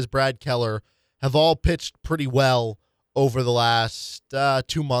Hernandez, Brad Keller have all pitched pretty well over the last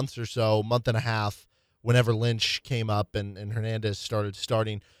 2 months or so, month and a half, whenever Lynch came up and Hernandez started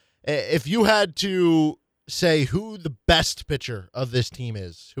starting. If you had to say who the best pitcher of this team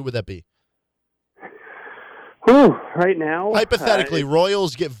is, who would that be? Right now? Hypothetically,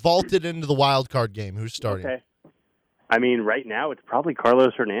 Royals get vaulted into the wild card game. Who's starting? Okay. Right now it's probably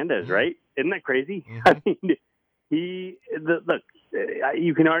Carlos Hernandez, right? Isn't that crazy? Mm-hmm.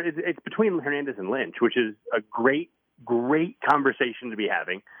 You can argue it's between Hernandez and Lynch, which is a great conversation to be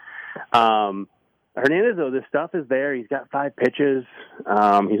having. Hernandez, though, this stuff is there. He's got 5 pitches.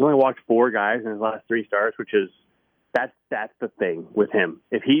 He's only walked 4 guys in his last 3 starts, which is that's the thing with him.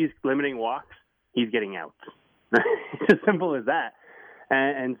 If he's limiting walks, he's getting outs. It's as simple as that.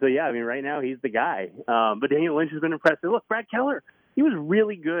 And so, yeah, right now he's the guy. But Daniel Lynch has been impressive. Look, Brad Keller, he was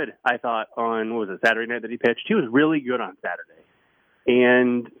really good, I thought, on, Saturday night that he pitched? He was really good on Saturday.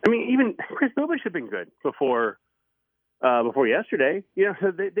 And, even Chris Bubic had been good before yesterday.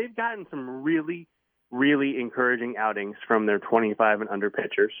 They've gotten some really, really encouraging outings from their 25 and under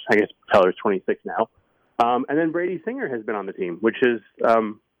pitchers. I guess Keller's 26 now. And then Brady Singer has been on the team, which is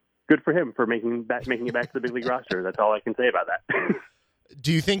good for him for making it back to the big league roster. That's all I can say about that.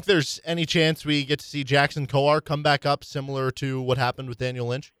 Do you think there's any chance we get to see Jackson Kowar come back up similar to what happened with Daniel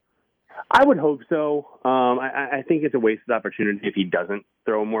Lynch? I would hope so. I think it's a wasted opportunity if he doesn't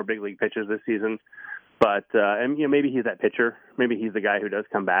throw more big league pitches this season. But maybe he's that pitcher. Maybe he's the guy who does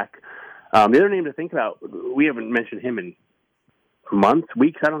come back. The other name to think about, we haven't mentioned him in months,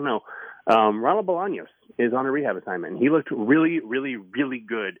 weeks, I don't know. Ronald Bolaños is on a rehab assignment. He looked really, really, really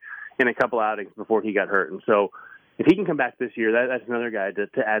good in a couple outings before he got hurt. And so if he can come back this year, that's another guy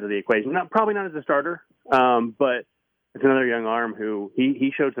to add to the equation. Probably not as a starter, but it's another young arm who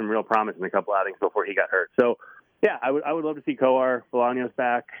he showed some real promise in a couple outings before he got hurt. So, yeah, I would love to see Kowar, Bolaños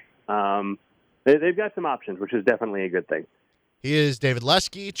back. They've got some options, which is definitely a good thing. He is David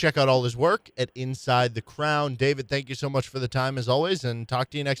Leske. Check out all his work at Inside the Crown. David, thank you so much for the time as always, and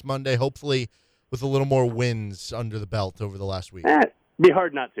talk to you next Monday, hopefully with a little more wins under the belt over the last week. Be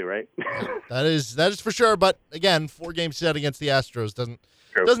hard not to, right? That is for sure. But again, 4-game set against the Astros doesn't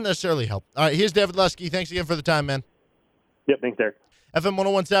necessarily help. All right, here's David Leske. Thanks again for the time, man. Yep, thanks, Derek. FM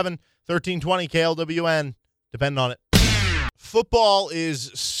 1017, 1320 KLWN. Depend on it. Football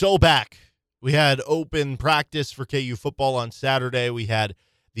is so back. We had open practice for KU football on Saturday. We had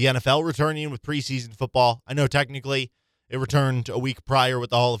the NFL returning with preseason football. I know technically it returned a week prior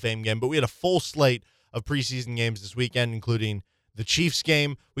with the Hall of Fame game, but we had a full slate of preseason games this weekend, including the Chiefs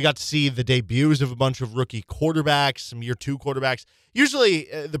game. We got to see the debuts of a bunch of rookie quarterbacks, some year 2 quarterbacks. Usually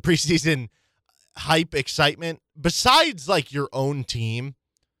the preseason hype, excitement, besides like your own team,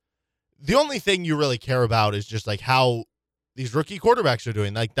 the only thing you really care about is just like how these rookie quarterbacks are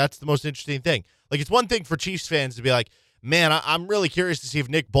doing. Like, that's the most interesting thing. Like, it's one thing for Chiefs fans to be like, man, I'm really curious to see if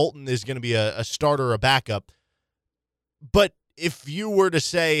Nick Bolton is going to be a starter or a backup. But if you were to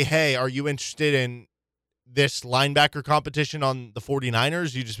say, hey, are you interested in this linebacker competition on the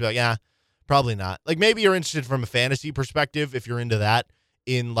 49ers? You just be like, yeah, probably not. Like, maybe you're interested from a fantasy perspective if you're into that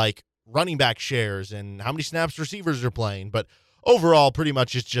in, like, running back shares and how many snaps receivers are playing. But overall, pretty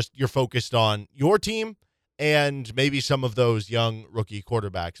much it's just you're focused on your team and maybe some of those young rookie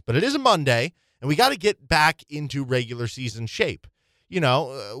quarterbacks. But it is a Monday, and we got to get back into regular season shape. You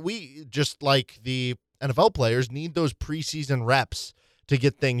know, we, just like the NFL players, need those preseason reps to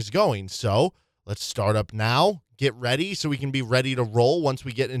get things going. So let's start up now, get ready so we can be ready to roll once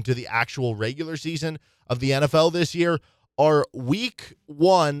we get into the actual regular season of the NFL this year. Our week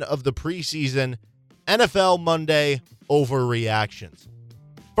 1 of the preseason NFL Monday overreactions.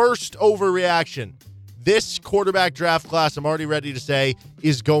 First overreaction. This quarterback draft class, I'm already ready to say,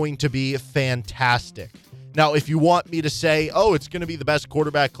 is going to be fantastic. Now, if you want me to say, oh, it's going to be the best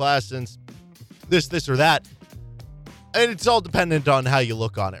quarterback class since this, or that, and it's all dependent on how you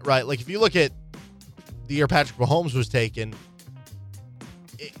look on it, right? Like, if you look at the year Patrick Mahomes was taken,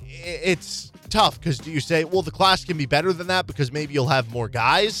 it's tough because do you say, well, the class can be better than that because maybe you'll have more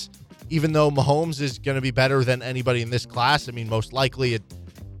guys, even though Mahomes is going to be better than anybody in this class? I mean, most likely it'd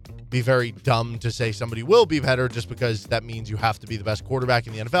be very dumb to say somebody will be better just because that means you have to be the best quarterback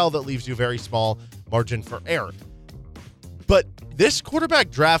in the NFL. That leaves you a very small margin for error. But this quarterback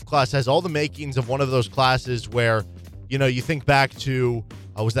draft class has all the makings of one of those classes where, you know, you think back to,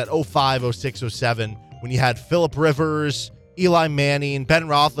 was that 05, 06, 07, when you had Phillip Rivers, Eli Manning, Ben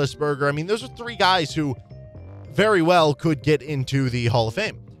Roethlisberger. I mean, those are 3 guys who very well could get into the Hall of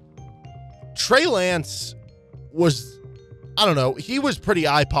Fame. Trey Lance was, I don't know, he was pretty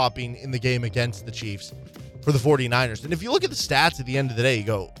eye-popping in the game against the Chiefs for the 49ers. And if you look at the stats at the end of the day, you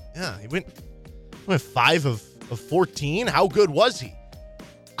go, yeah, he went 5 of 14. How good was he?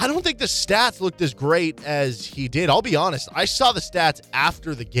 I don't think the stats looked as great as he did. I'll be honest. I saw the stats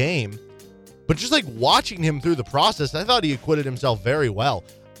after the game, but just like watching him through the process, I thought he acquitted himself very well.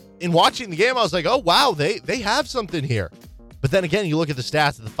 In watching the game, I was like, oh, wow, they have something here. But then again, you look at the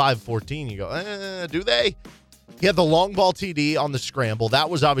stats of the 5-14, you go, do they? He had the long ball TD on the scramble. That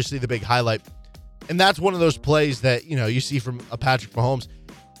was obviously the big highlight. And that's one of those plays that, you know, you see from a Patrick Mahomes.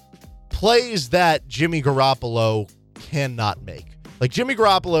 Plays that Jimmy Garoppolo cannot make. Like, Jimmy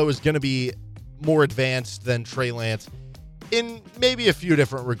Garoppolo is going to be more advanced than Trey Lance in maybe a few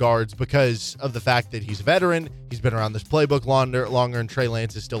different regards because of the fact that he's a veteran. He's been around this playbook longer, and Trey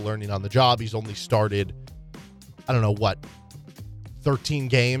Lance is still learning on the job. He's only started, 13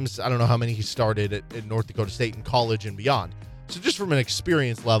 games. I don't know how many he started at North Dakota State in college and beyond. So just from an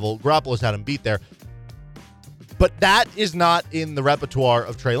experience level, Garoppolo's had him beat there. But that is not in the repertoire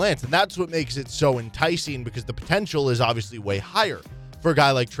of Trey Lance, and that's what makes it so enticing because the potential is obviously way higher for a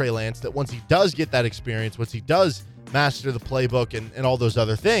guy like Trey Lance, that once he does get that experience, once he does master the playbook and all those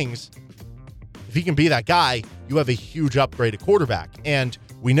other things, if he can be that guy, you have a huge upgrade at quarterback. And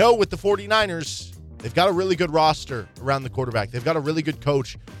we know with the 49ers, they've got a really good roster around the quarterback. They've got a really good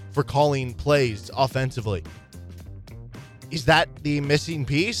coach for calling plays offensively. Is that the missing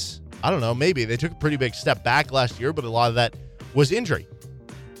piece? I don't know. Maybe. They took a pretty big step back last year, but a lot of that was injury.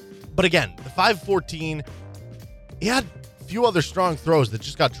 But again, the 5-14, he had a few other strong throws that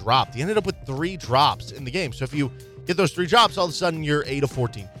just got dropped. He ended up with 3 drops in the game. So if you get those 3 drops, all of a sudden you're 8 of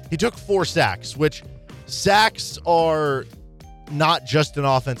 14. He took 4 sacks, which sacks are not just an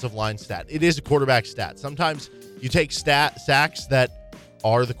offensive line stat. It is a quarterback stat. Sometimes you take sacks that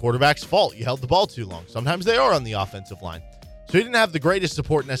are the quarterback's fault. You held the ball too long. Sometimes they are on the offensive line. So he didn't have the greatest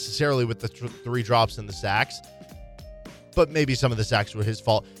support necessarily with the 3 drops and the sacks, but maybe some of the sacks were his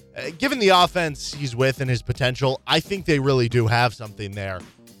fault. Given the offense he's with and his potential, I think they really do have something there.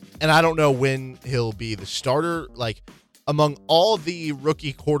 And I don't know when he'll be the starter. Like, among all the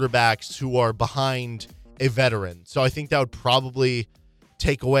rookie quarterbacks who are behind a veteran. So I think that would probably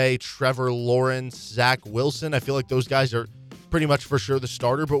take away Trevor Lawrence, Zach Wilson. I feel like those guys are pretty much for sure the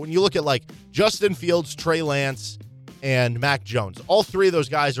starter. But when you look at like Justin Fields, Trey Lance, and Mac Jones, all 3 of those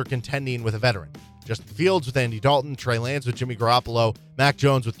guys are contending with a veteran. Justin Fields with Andy Dalton, Trey Lance with Jimmy Garoppolo, Mac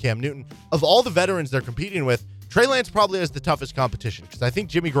Jones with Cam Newton. Of all the veterans they're competing with, Trey Lance probably has the toughest competition because I think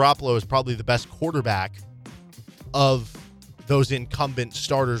Jimmy Garoppolo is probably the best quarterback of those incumbent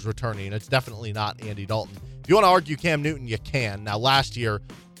starters returning. It's definitely not Andy Dalton. If you want to argue Cam Newton, you can. Now, last year,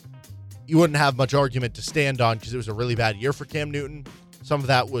 you wouldn't have much argument to stand on because it was a really bad year for Cam Newton. Some of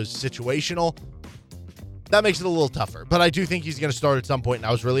that was situational. That makes it a little tougher. But I do think he's going to start at some point, and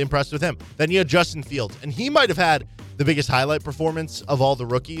I was really impressed with him. Then you had Justin Fields, and he might have had the biggest highlight performance of all the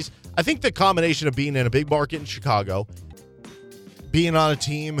rookies. I think the combination of being in a big market in Chicago, being on a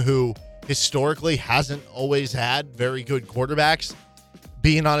team who historically hasn't always had very good quarterbacks,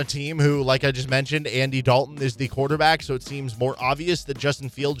 being on a team who, like I just mentioned, Andy Dalton is the quarterback, so it seems more obvious that Justin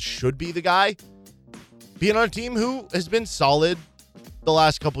Fields should be the guy. Being on a team who has been solid the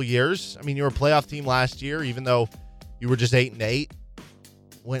last couple years. I mean, you were a playoff team last year, even though you were just 8-8.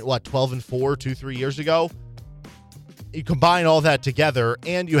 Went, 12-4 2-3 years ago? You combine all that together,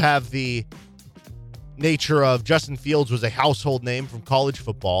 and you have the nature of Justin Fields was a household name from college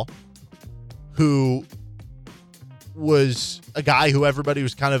football, who was a guy who everybody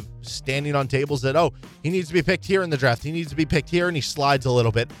was kind of standing on tables that, oh, he needs to be picked here in the draft. He needs to be picked here, and he slides a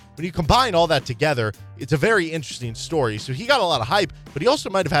little bit. When you combine all that together, it's a very interesting story. So he got a lot of hype, but he also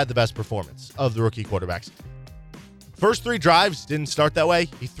might have had the best performance of the rookie quarterbacks. First 3 drives didn't start that way.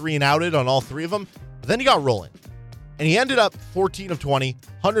 He 3-and-outed on all 3 of them, but then he got rolling. And he ended up 14 of 20,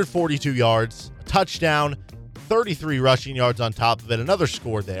 142 yards, a touchdown, 33 rushing yards on top of it, another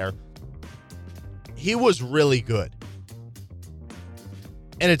score there. He was really good.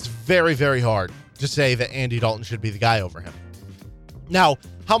 And it's very, very hard to say that Andy Dalton should be the guy over him. Now,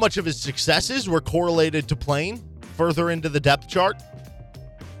 how much of his successes were correlated to playing further into the depth chart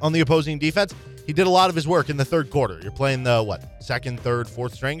on the opposing defense? He did a lot of his work in the third quarter. You're playing the, second, third,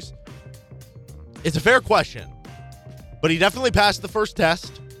 fourth strings? It's a fair question. But he definitely passed the first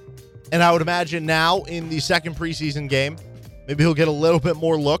test. And I would imagine now in the second preseason game, maybe he'll get a little bit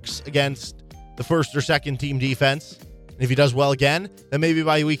more looks against the first or second team defense. And if he does well again, then maybe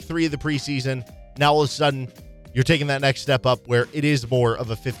by week 3 of the preseason, now all of a sudden you're taking that next step up where it is more of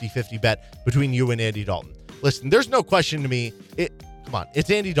a 50-50 bet between you and Andy Dalton. Listen, there's no question to me. Come on,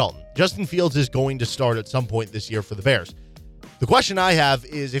 it's Andy Dalton. Justin Fields is going to start at some point this year for the Bears. The question I have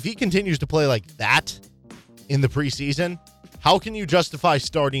is if he continues to play like that in the preseason, how can you justify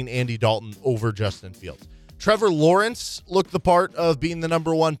starting Andy Dalton over Justin Fields? Trevor Lawrence looked the part of being the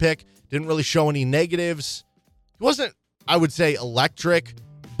number 1 pick. Didn't really show any negatives. He wasn't, I would say, electric,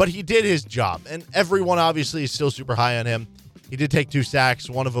 but he did his job. And everyone obviously is still super high on him. He did take 2 sacks.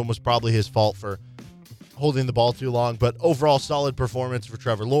 One of them was probably his fault for holding the ball too long. But overall, solid performance for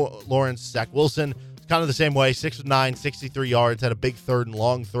Trevor Lawrence. Zach Wilson, kind of the same way. 6 of 9, 63 yards. Had a big third and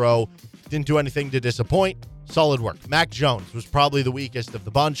long throw. Didn't do anything to disappoint. Solid work. Mac Jones was probably the weakest of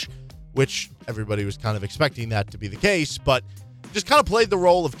the bunch, which everybody was kind of expecting that to be the case, but just kind of played the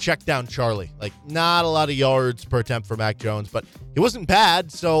role of check down Charlie. Like, not a lot of yards per attempt for Mac Jones, but he wasn't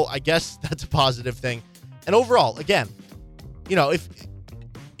bad, so I guess that's a positive thing. And overall, again, you know,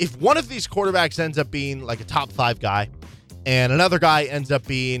 if one of these quarterbacks ends up being like a top 5 guy and another guy ends up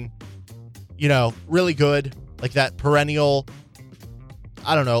being, you know, really good, like that perennial,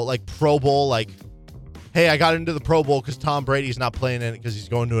 I don't know, like Pro Bowl, like, hey, I got into the Pro Bowl because Tom Brady's not playing in it because he's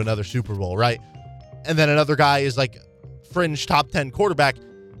going to another Super Bowl, right? And then another guy is like fringe top 10 quarterback.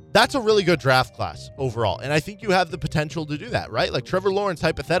 That's a really good draft class overall. And I think you have the potential to do that, right? Like Trevor Lawrence,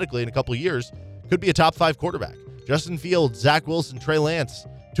 hypothetically, in a couple of years, could be a top 5 quarterback. Justin Fields, Zach Wilson, Trey Lance,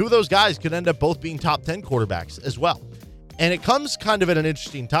 2 of those guys could end up both being top 10 quarterbacks as well. And it comes kind of at an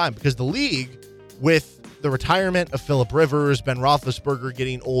interesting time because the league, with the retirement of Phillip Rivers, Ben Roethlisberger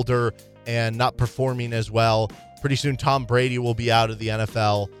getting older and not performing as well. Pretty soon, Tom Brady will be out of the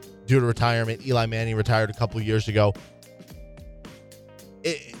NFL due to retirement. Eli Manning retired a couple years ago.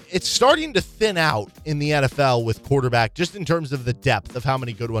 It's starting to thin out in the NFL with quarterback, just in terms of the depth of how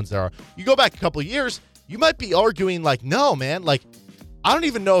many good ones there are. You go back a couple of years, you might be arguing like, no, man, like, I don't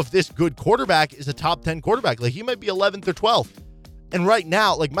even know if this good quarterback is a top 10 quarterback. Like, he might be 11th or 12th. And right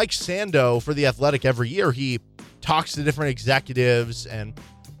now, like Mike Sando for The Athletic every year, he talks to different executives and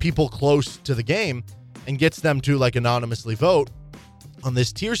people close to the game and gets them to like anonymously vote on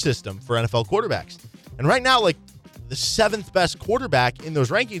this tier system for NFL quarterbacks. And right now, like, the 7th best quarterback in those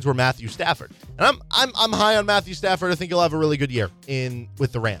rankings were Matthew Stafford. And I'm high on Matthew Stafford. I think he'll have a really good year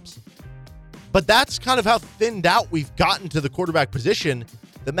with the Rams. But that's kind of how thinned out we've gotten to the quarterback position,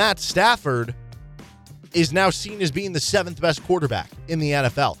 that Matt Stafford is now seen as being the 7th best quarterback in the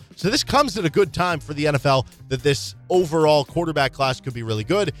NFL. So this comes at a good time for the NFL, that this overall quarterback class could be really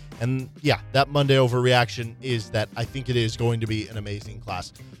good. And yeah, that Monday overreaction is that I think it is going to be an amazing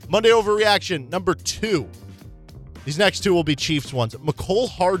class. Monday overreaction number 2. These next 2 will be Chiefs ones. Mecole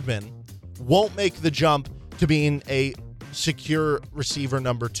Hardman won't make the jump to being a secure receiver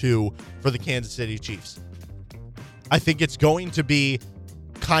number 2 for the Kansas City Chiefs. I think it's going to be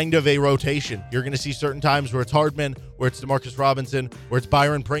kind of a rotation. You're going to see certain times where it's Hardman, where it's Demarcus Robinson, where it's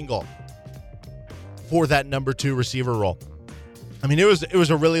Byron Pringle for that number 2 receiver role. I mean, it was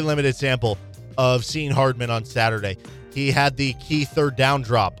a really limited sample of seeing Hardman on Saturday. He had the key 3rd down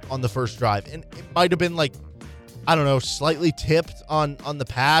drop on the first drive, and it might have been like, I don't know, slightly tipped on the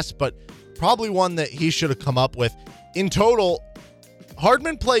pass, but probably one that he should have come up with. In total,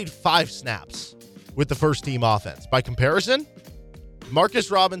 Hardman played 5 snaps with the first team offense. By comparison,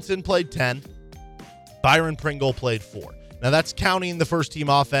 Marcus Robinson played 10. Byron Pringle played 4. Now that's counting the first team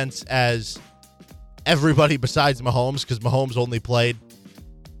offense as everybody besides Mahomes, because Mahomes only played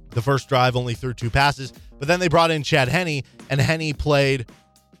the first drive, only threw 2 passes. But then they brought in Chad Henne, and Henne played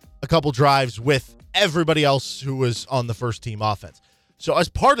a couple drives with everybody else who was on the first team offense. So as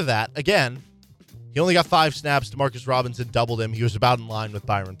part of that, again, he only got 5 snaps. DeMarcus Robinson doubled him. He was about in line with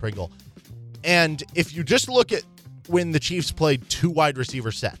Byron Pringle. And if you just look at when the Chiefs played 2 wide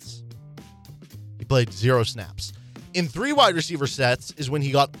receiver sets, he played 0 snaps. In 3 wide receiver sets is when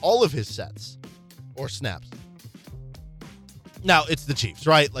he got all of his sets or snaps. Now, it's the Chiefs,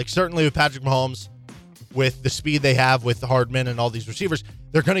 right? Like, certainly with Patrick Mahomes, with the speed they have with Hardman and all these receivers,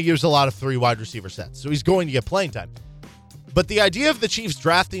 they're going to use a lot of 3 wide receiver sets. So he's going to get playing time. But the idea of the Chiefs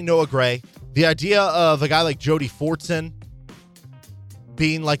drafting Noah Gray, the idea of a guy like Jody Fortson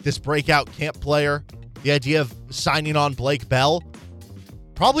being like this breakout camp player, the idea of signing on Blake Bell,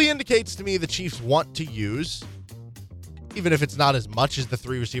 probably indicates to me the Chiefs want to use, even if it's not as much as the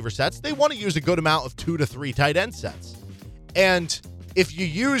 3 receiver sets, they want to use a good amount of 2 to 3 tight end sets. And if you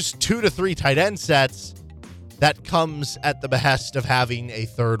use 2 to 3 tight end sets, that comes at the behest of having a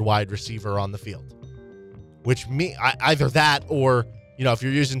 3rd wide receiver on the field. Which either that or, you know, if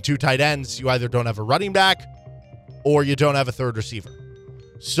you're using 2 tight ends, you either don't have a running back or you don't have a 3rd receiver.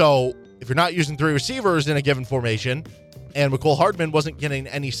 So if you're not using 3 receivers in a given formation, and Mecole Hardman wasn't getting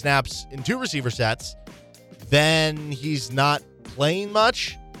any snaps in 2 receiver sets, then he's not playing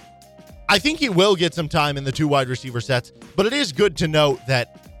much. I think he will get some time in the 2 wide receiver sets, but it is good to note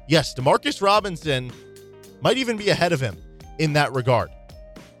that, yes, DeMarcus Robinson might even be ahead of him in that regard.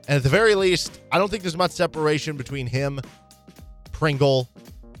 And at the very least, I don't think there's much separation between him, Pringle,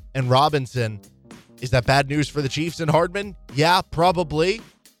 and Robinson. Is that bad news for the Chiefs and Hardman? Yeah, probably.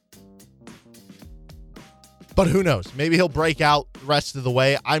 But who knows? Maybe he'll break out the rest of the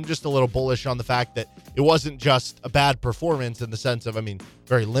way. I'm just a little bullish on the fact that it wasn't just a bad performance in the sense of,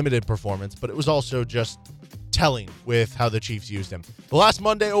 very limited performance, but it was also just telling with how the Chiefs used him. The last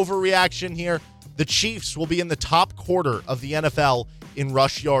Monday overreaction here, the Chiefs will be in the top quarter of the NFL in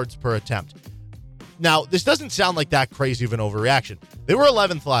rush yards per attempt. Now, this doesn't sound like that crazy of an overreaction. They were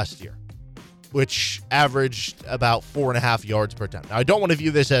 11th last year, which averaged about 4.5 yards per attempt. Now, I don't want to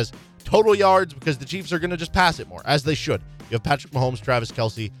view this as total yards because the Chiefs are going to just pass it more, as they should. You have Patrick Mahomes, Travis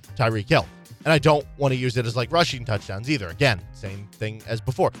Kelce, Tyreek Hill. And I don't want to use it as like rushing touchdowns either. Again, same thing as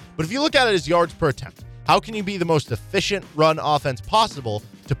before. But if you look at it as yards per attempt, how can you be the most efficient run offense possible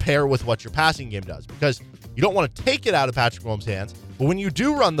to pair with what your passing game does? Because you don't want to take it out of Patrick Mahomes' hands, but when you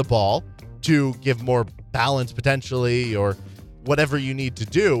do run the ball to give more balance potentially or whatever you need to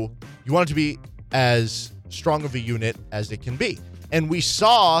do, you want it to be as strong of a unit as it can be. And we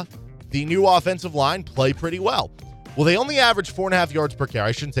saw the new offensive line play pretty well. Well, they only averaged 4.5 yards per carry.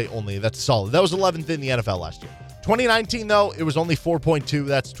 I shouldn't say only. That's solid. That was 11th in the NFL last year. 2019, though, it was only 4.2.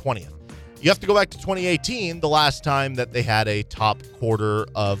 That's 20th. You have to go back to 2018, the last time that they had a top quarter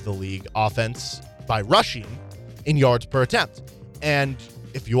of the league offense by rushing in yards per attempt. And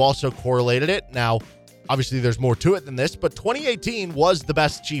if you also correlated it, now, obviously there's more to it than this, but 2018 was the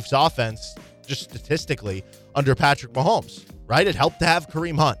best Chiefs offense, just statistically, under Patrick Mahomes, right? It helped to have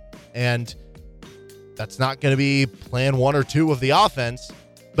Kareem Hunt. And That's not going to be plan 1 or 2 of the offense,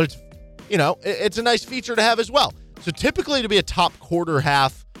 but it's a nice feature to have as well. So typically to be a top quarter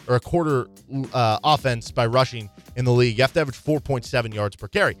offense by rushing in the league, you have to average 4.7 yards per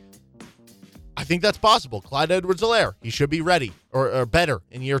carry. I think that's possible. Clyde Edwards-Helaire, he should be ready or better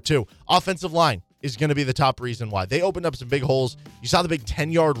in year 2. Offensive line is going to be the top reason why. They opened up some big holes. You saw the big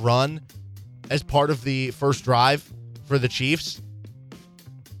 10-yard run as part of the first drive for the Chiefs.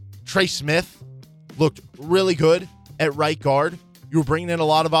 Trey Smith looked really good at right guard. You were bringing in a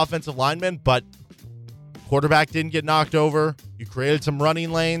lot of offensive linemen, but quarterback didn't get knocked over. You created some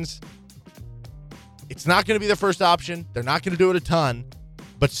running lanes. It's not going to be the first option. They're not going to do it a ton,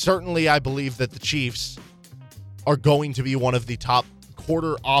 but certainly I believe that the Chiefs are going to be one of the top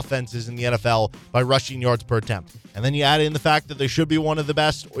quarter offenses in the NFL by rushing yards per attempt. And then you add in the fact that they should be one of the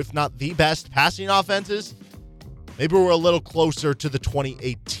best, if not the best, passing offenses. Maybe we're a little closer to the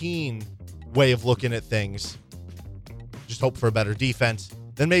 2018 way of looking at things. Just hope for a better defense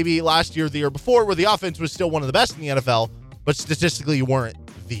than maybe last year or the year before, where the offense was still one of the best in the NFL, but statistically you weren't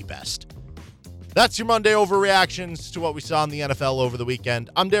the best. That's your Monday overreactions to what we saw in the NFL over the weekend.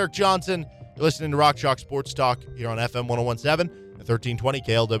 I'm Derek Johnson. You're listening to Rock Chalk Sports Talk here on FM 1017 and 1320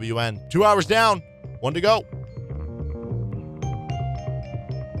 KLWN. 2 hours down, 1 to go.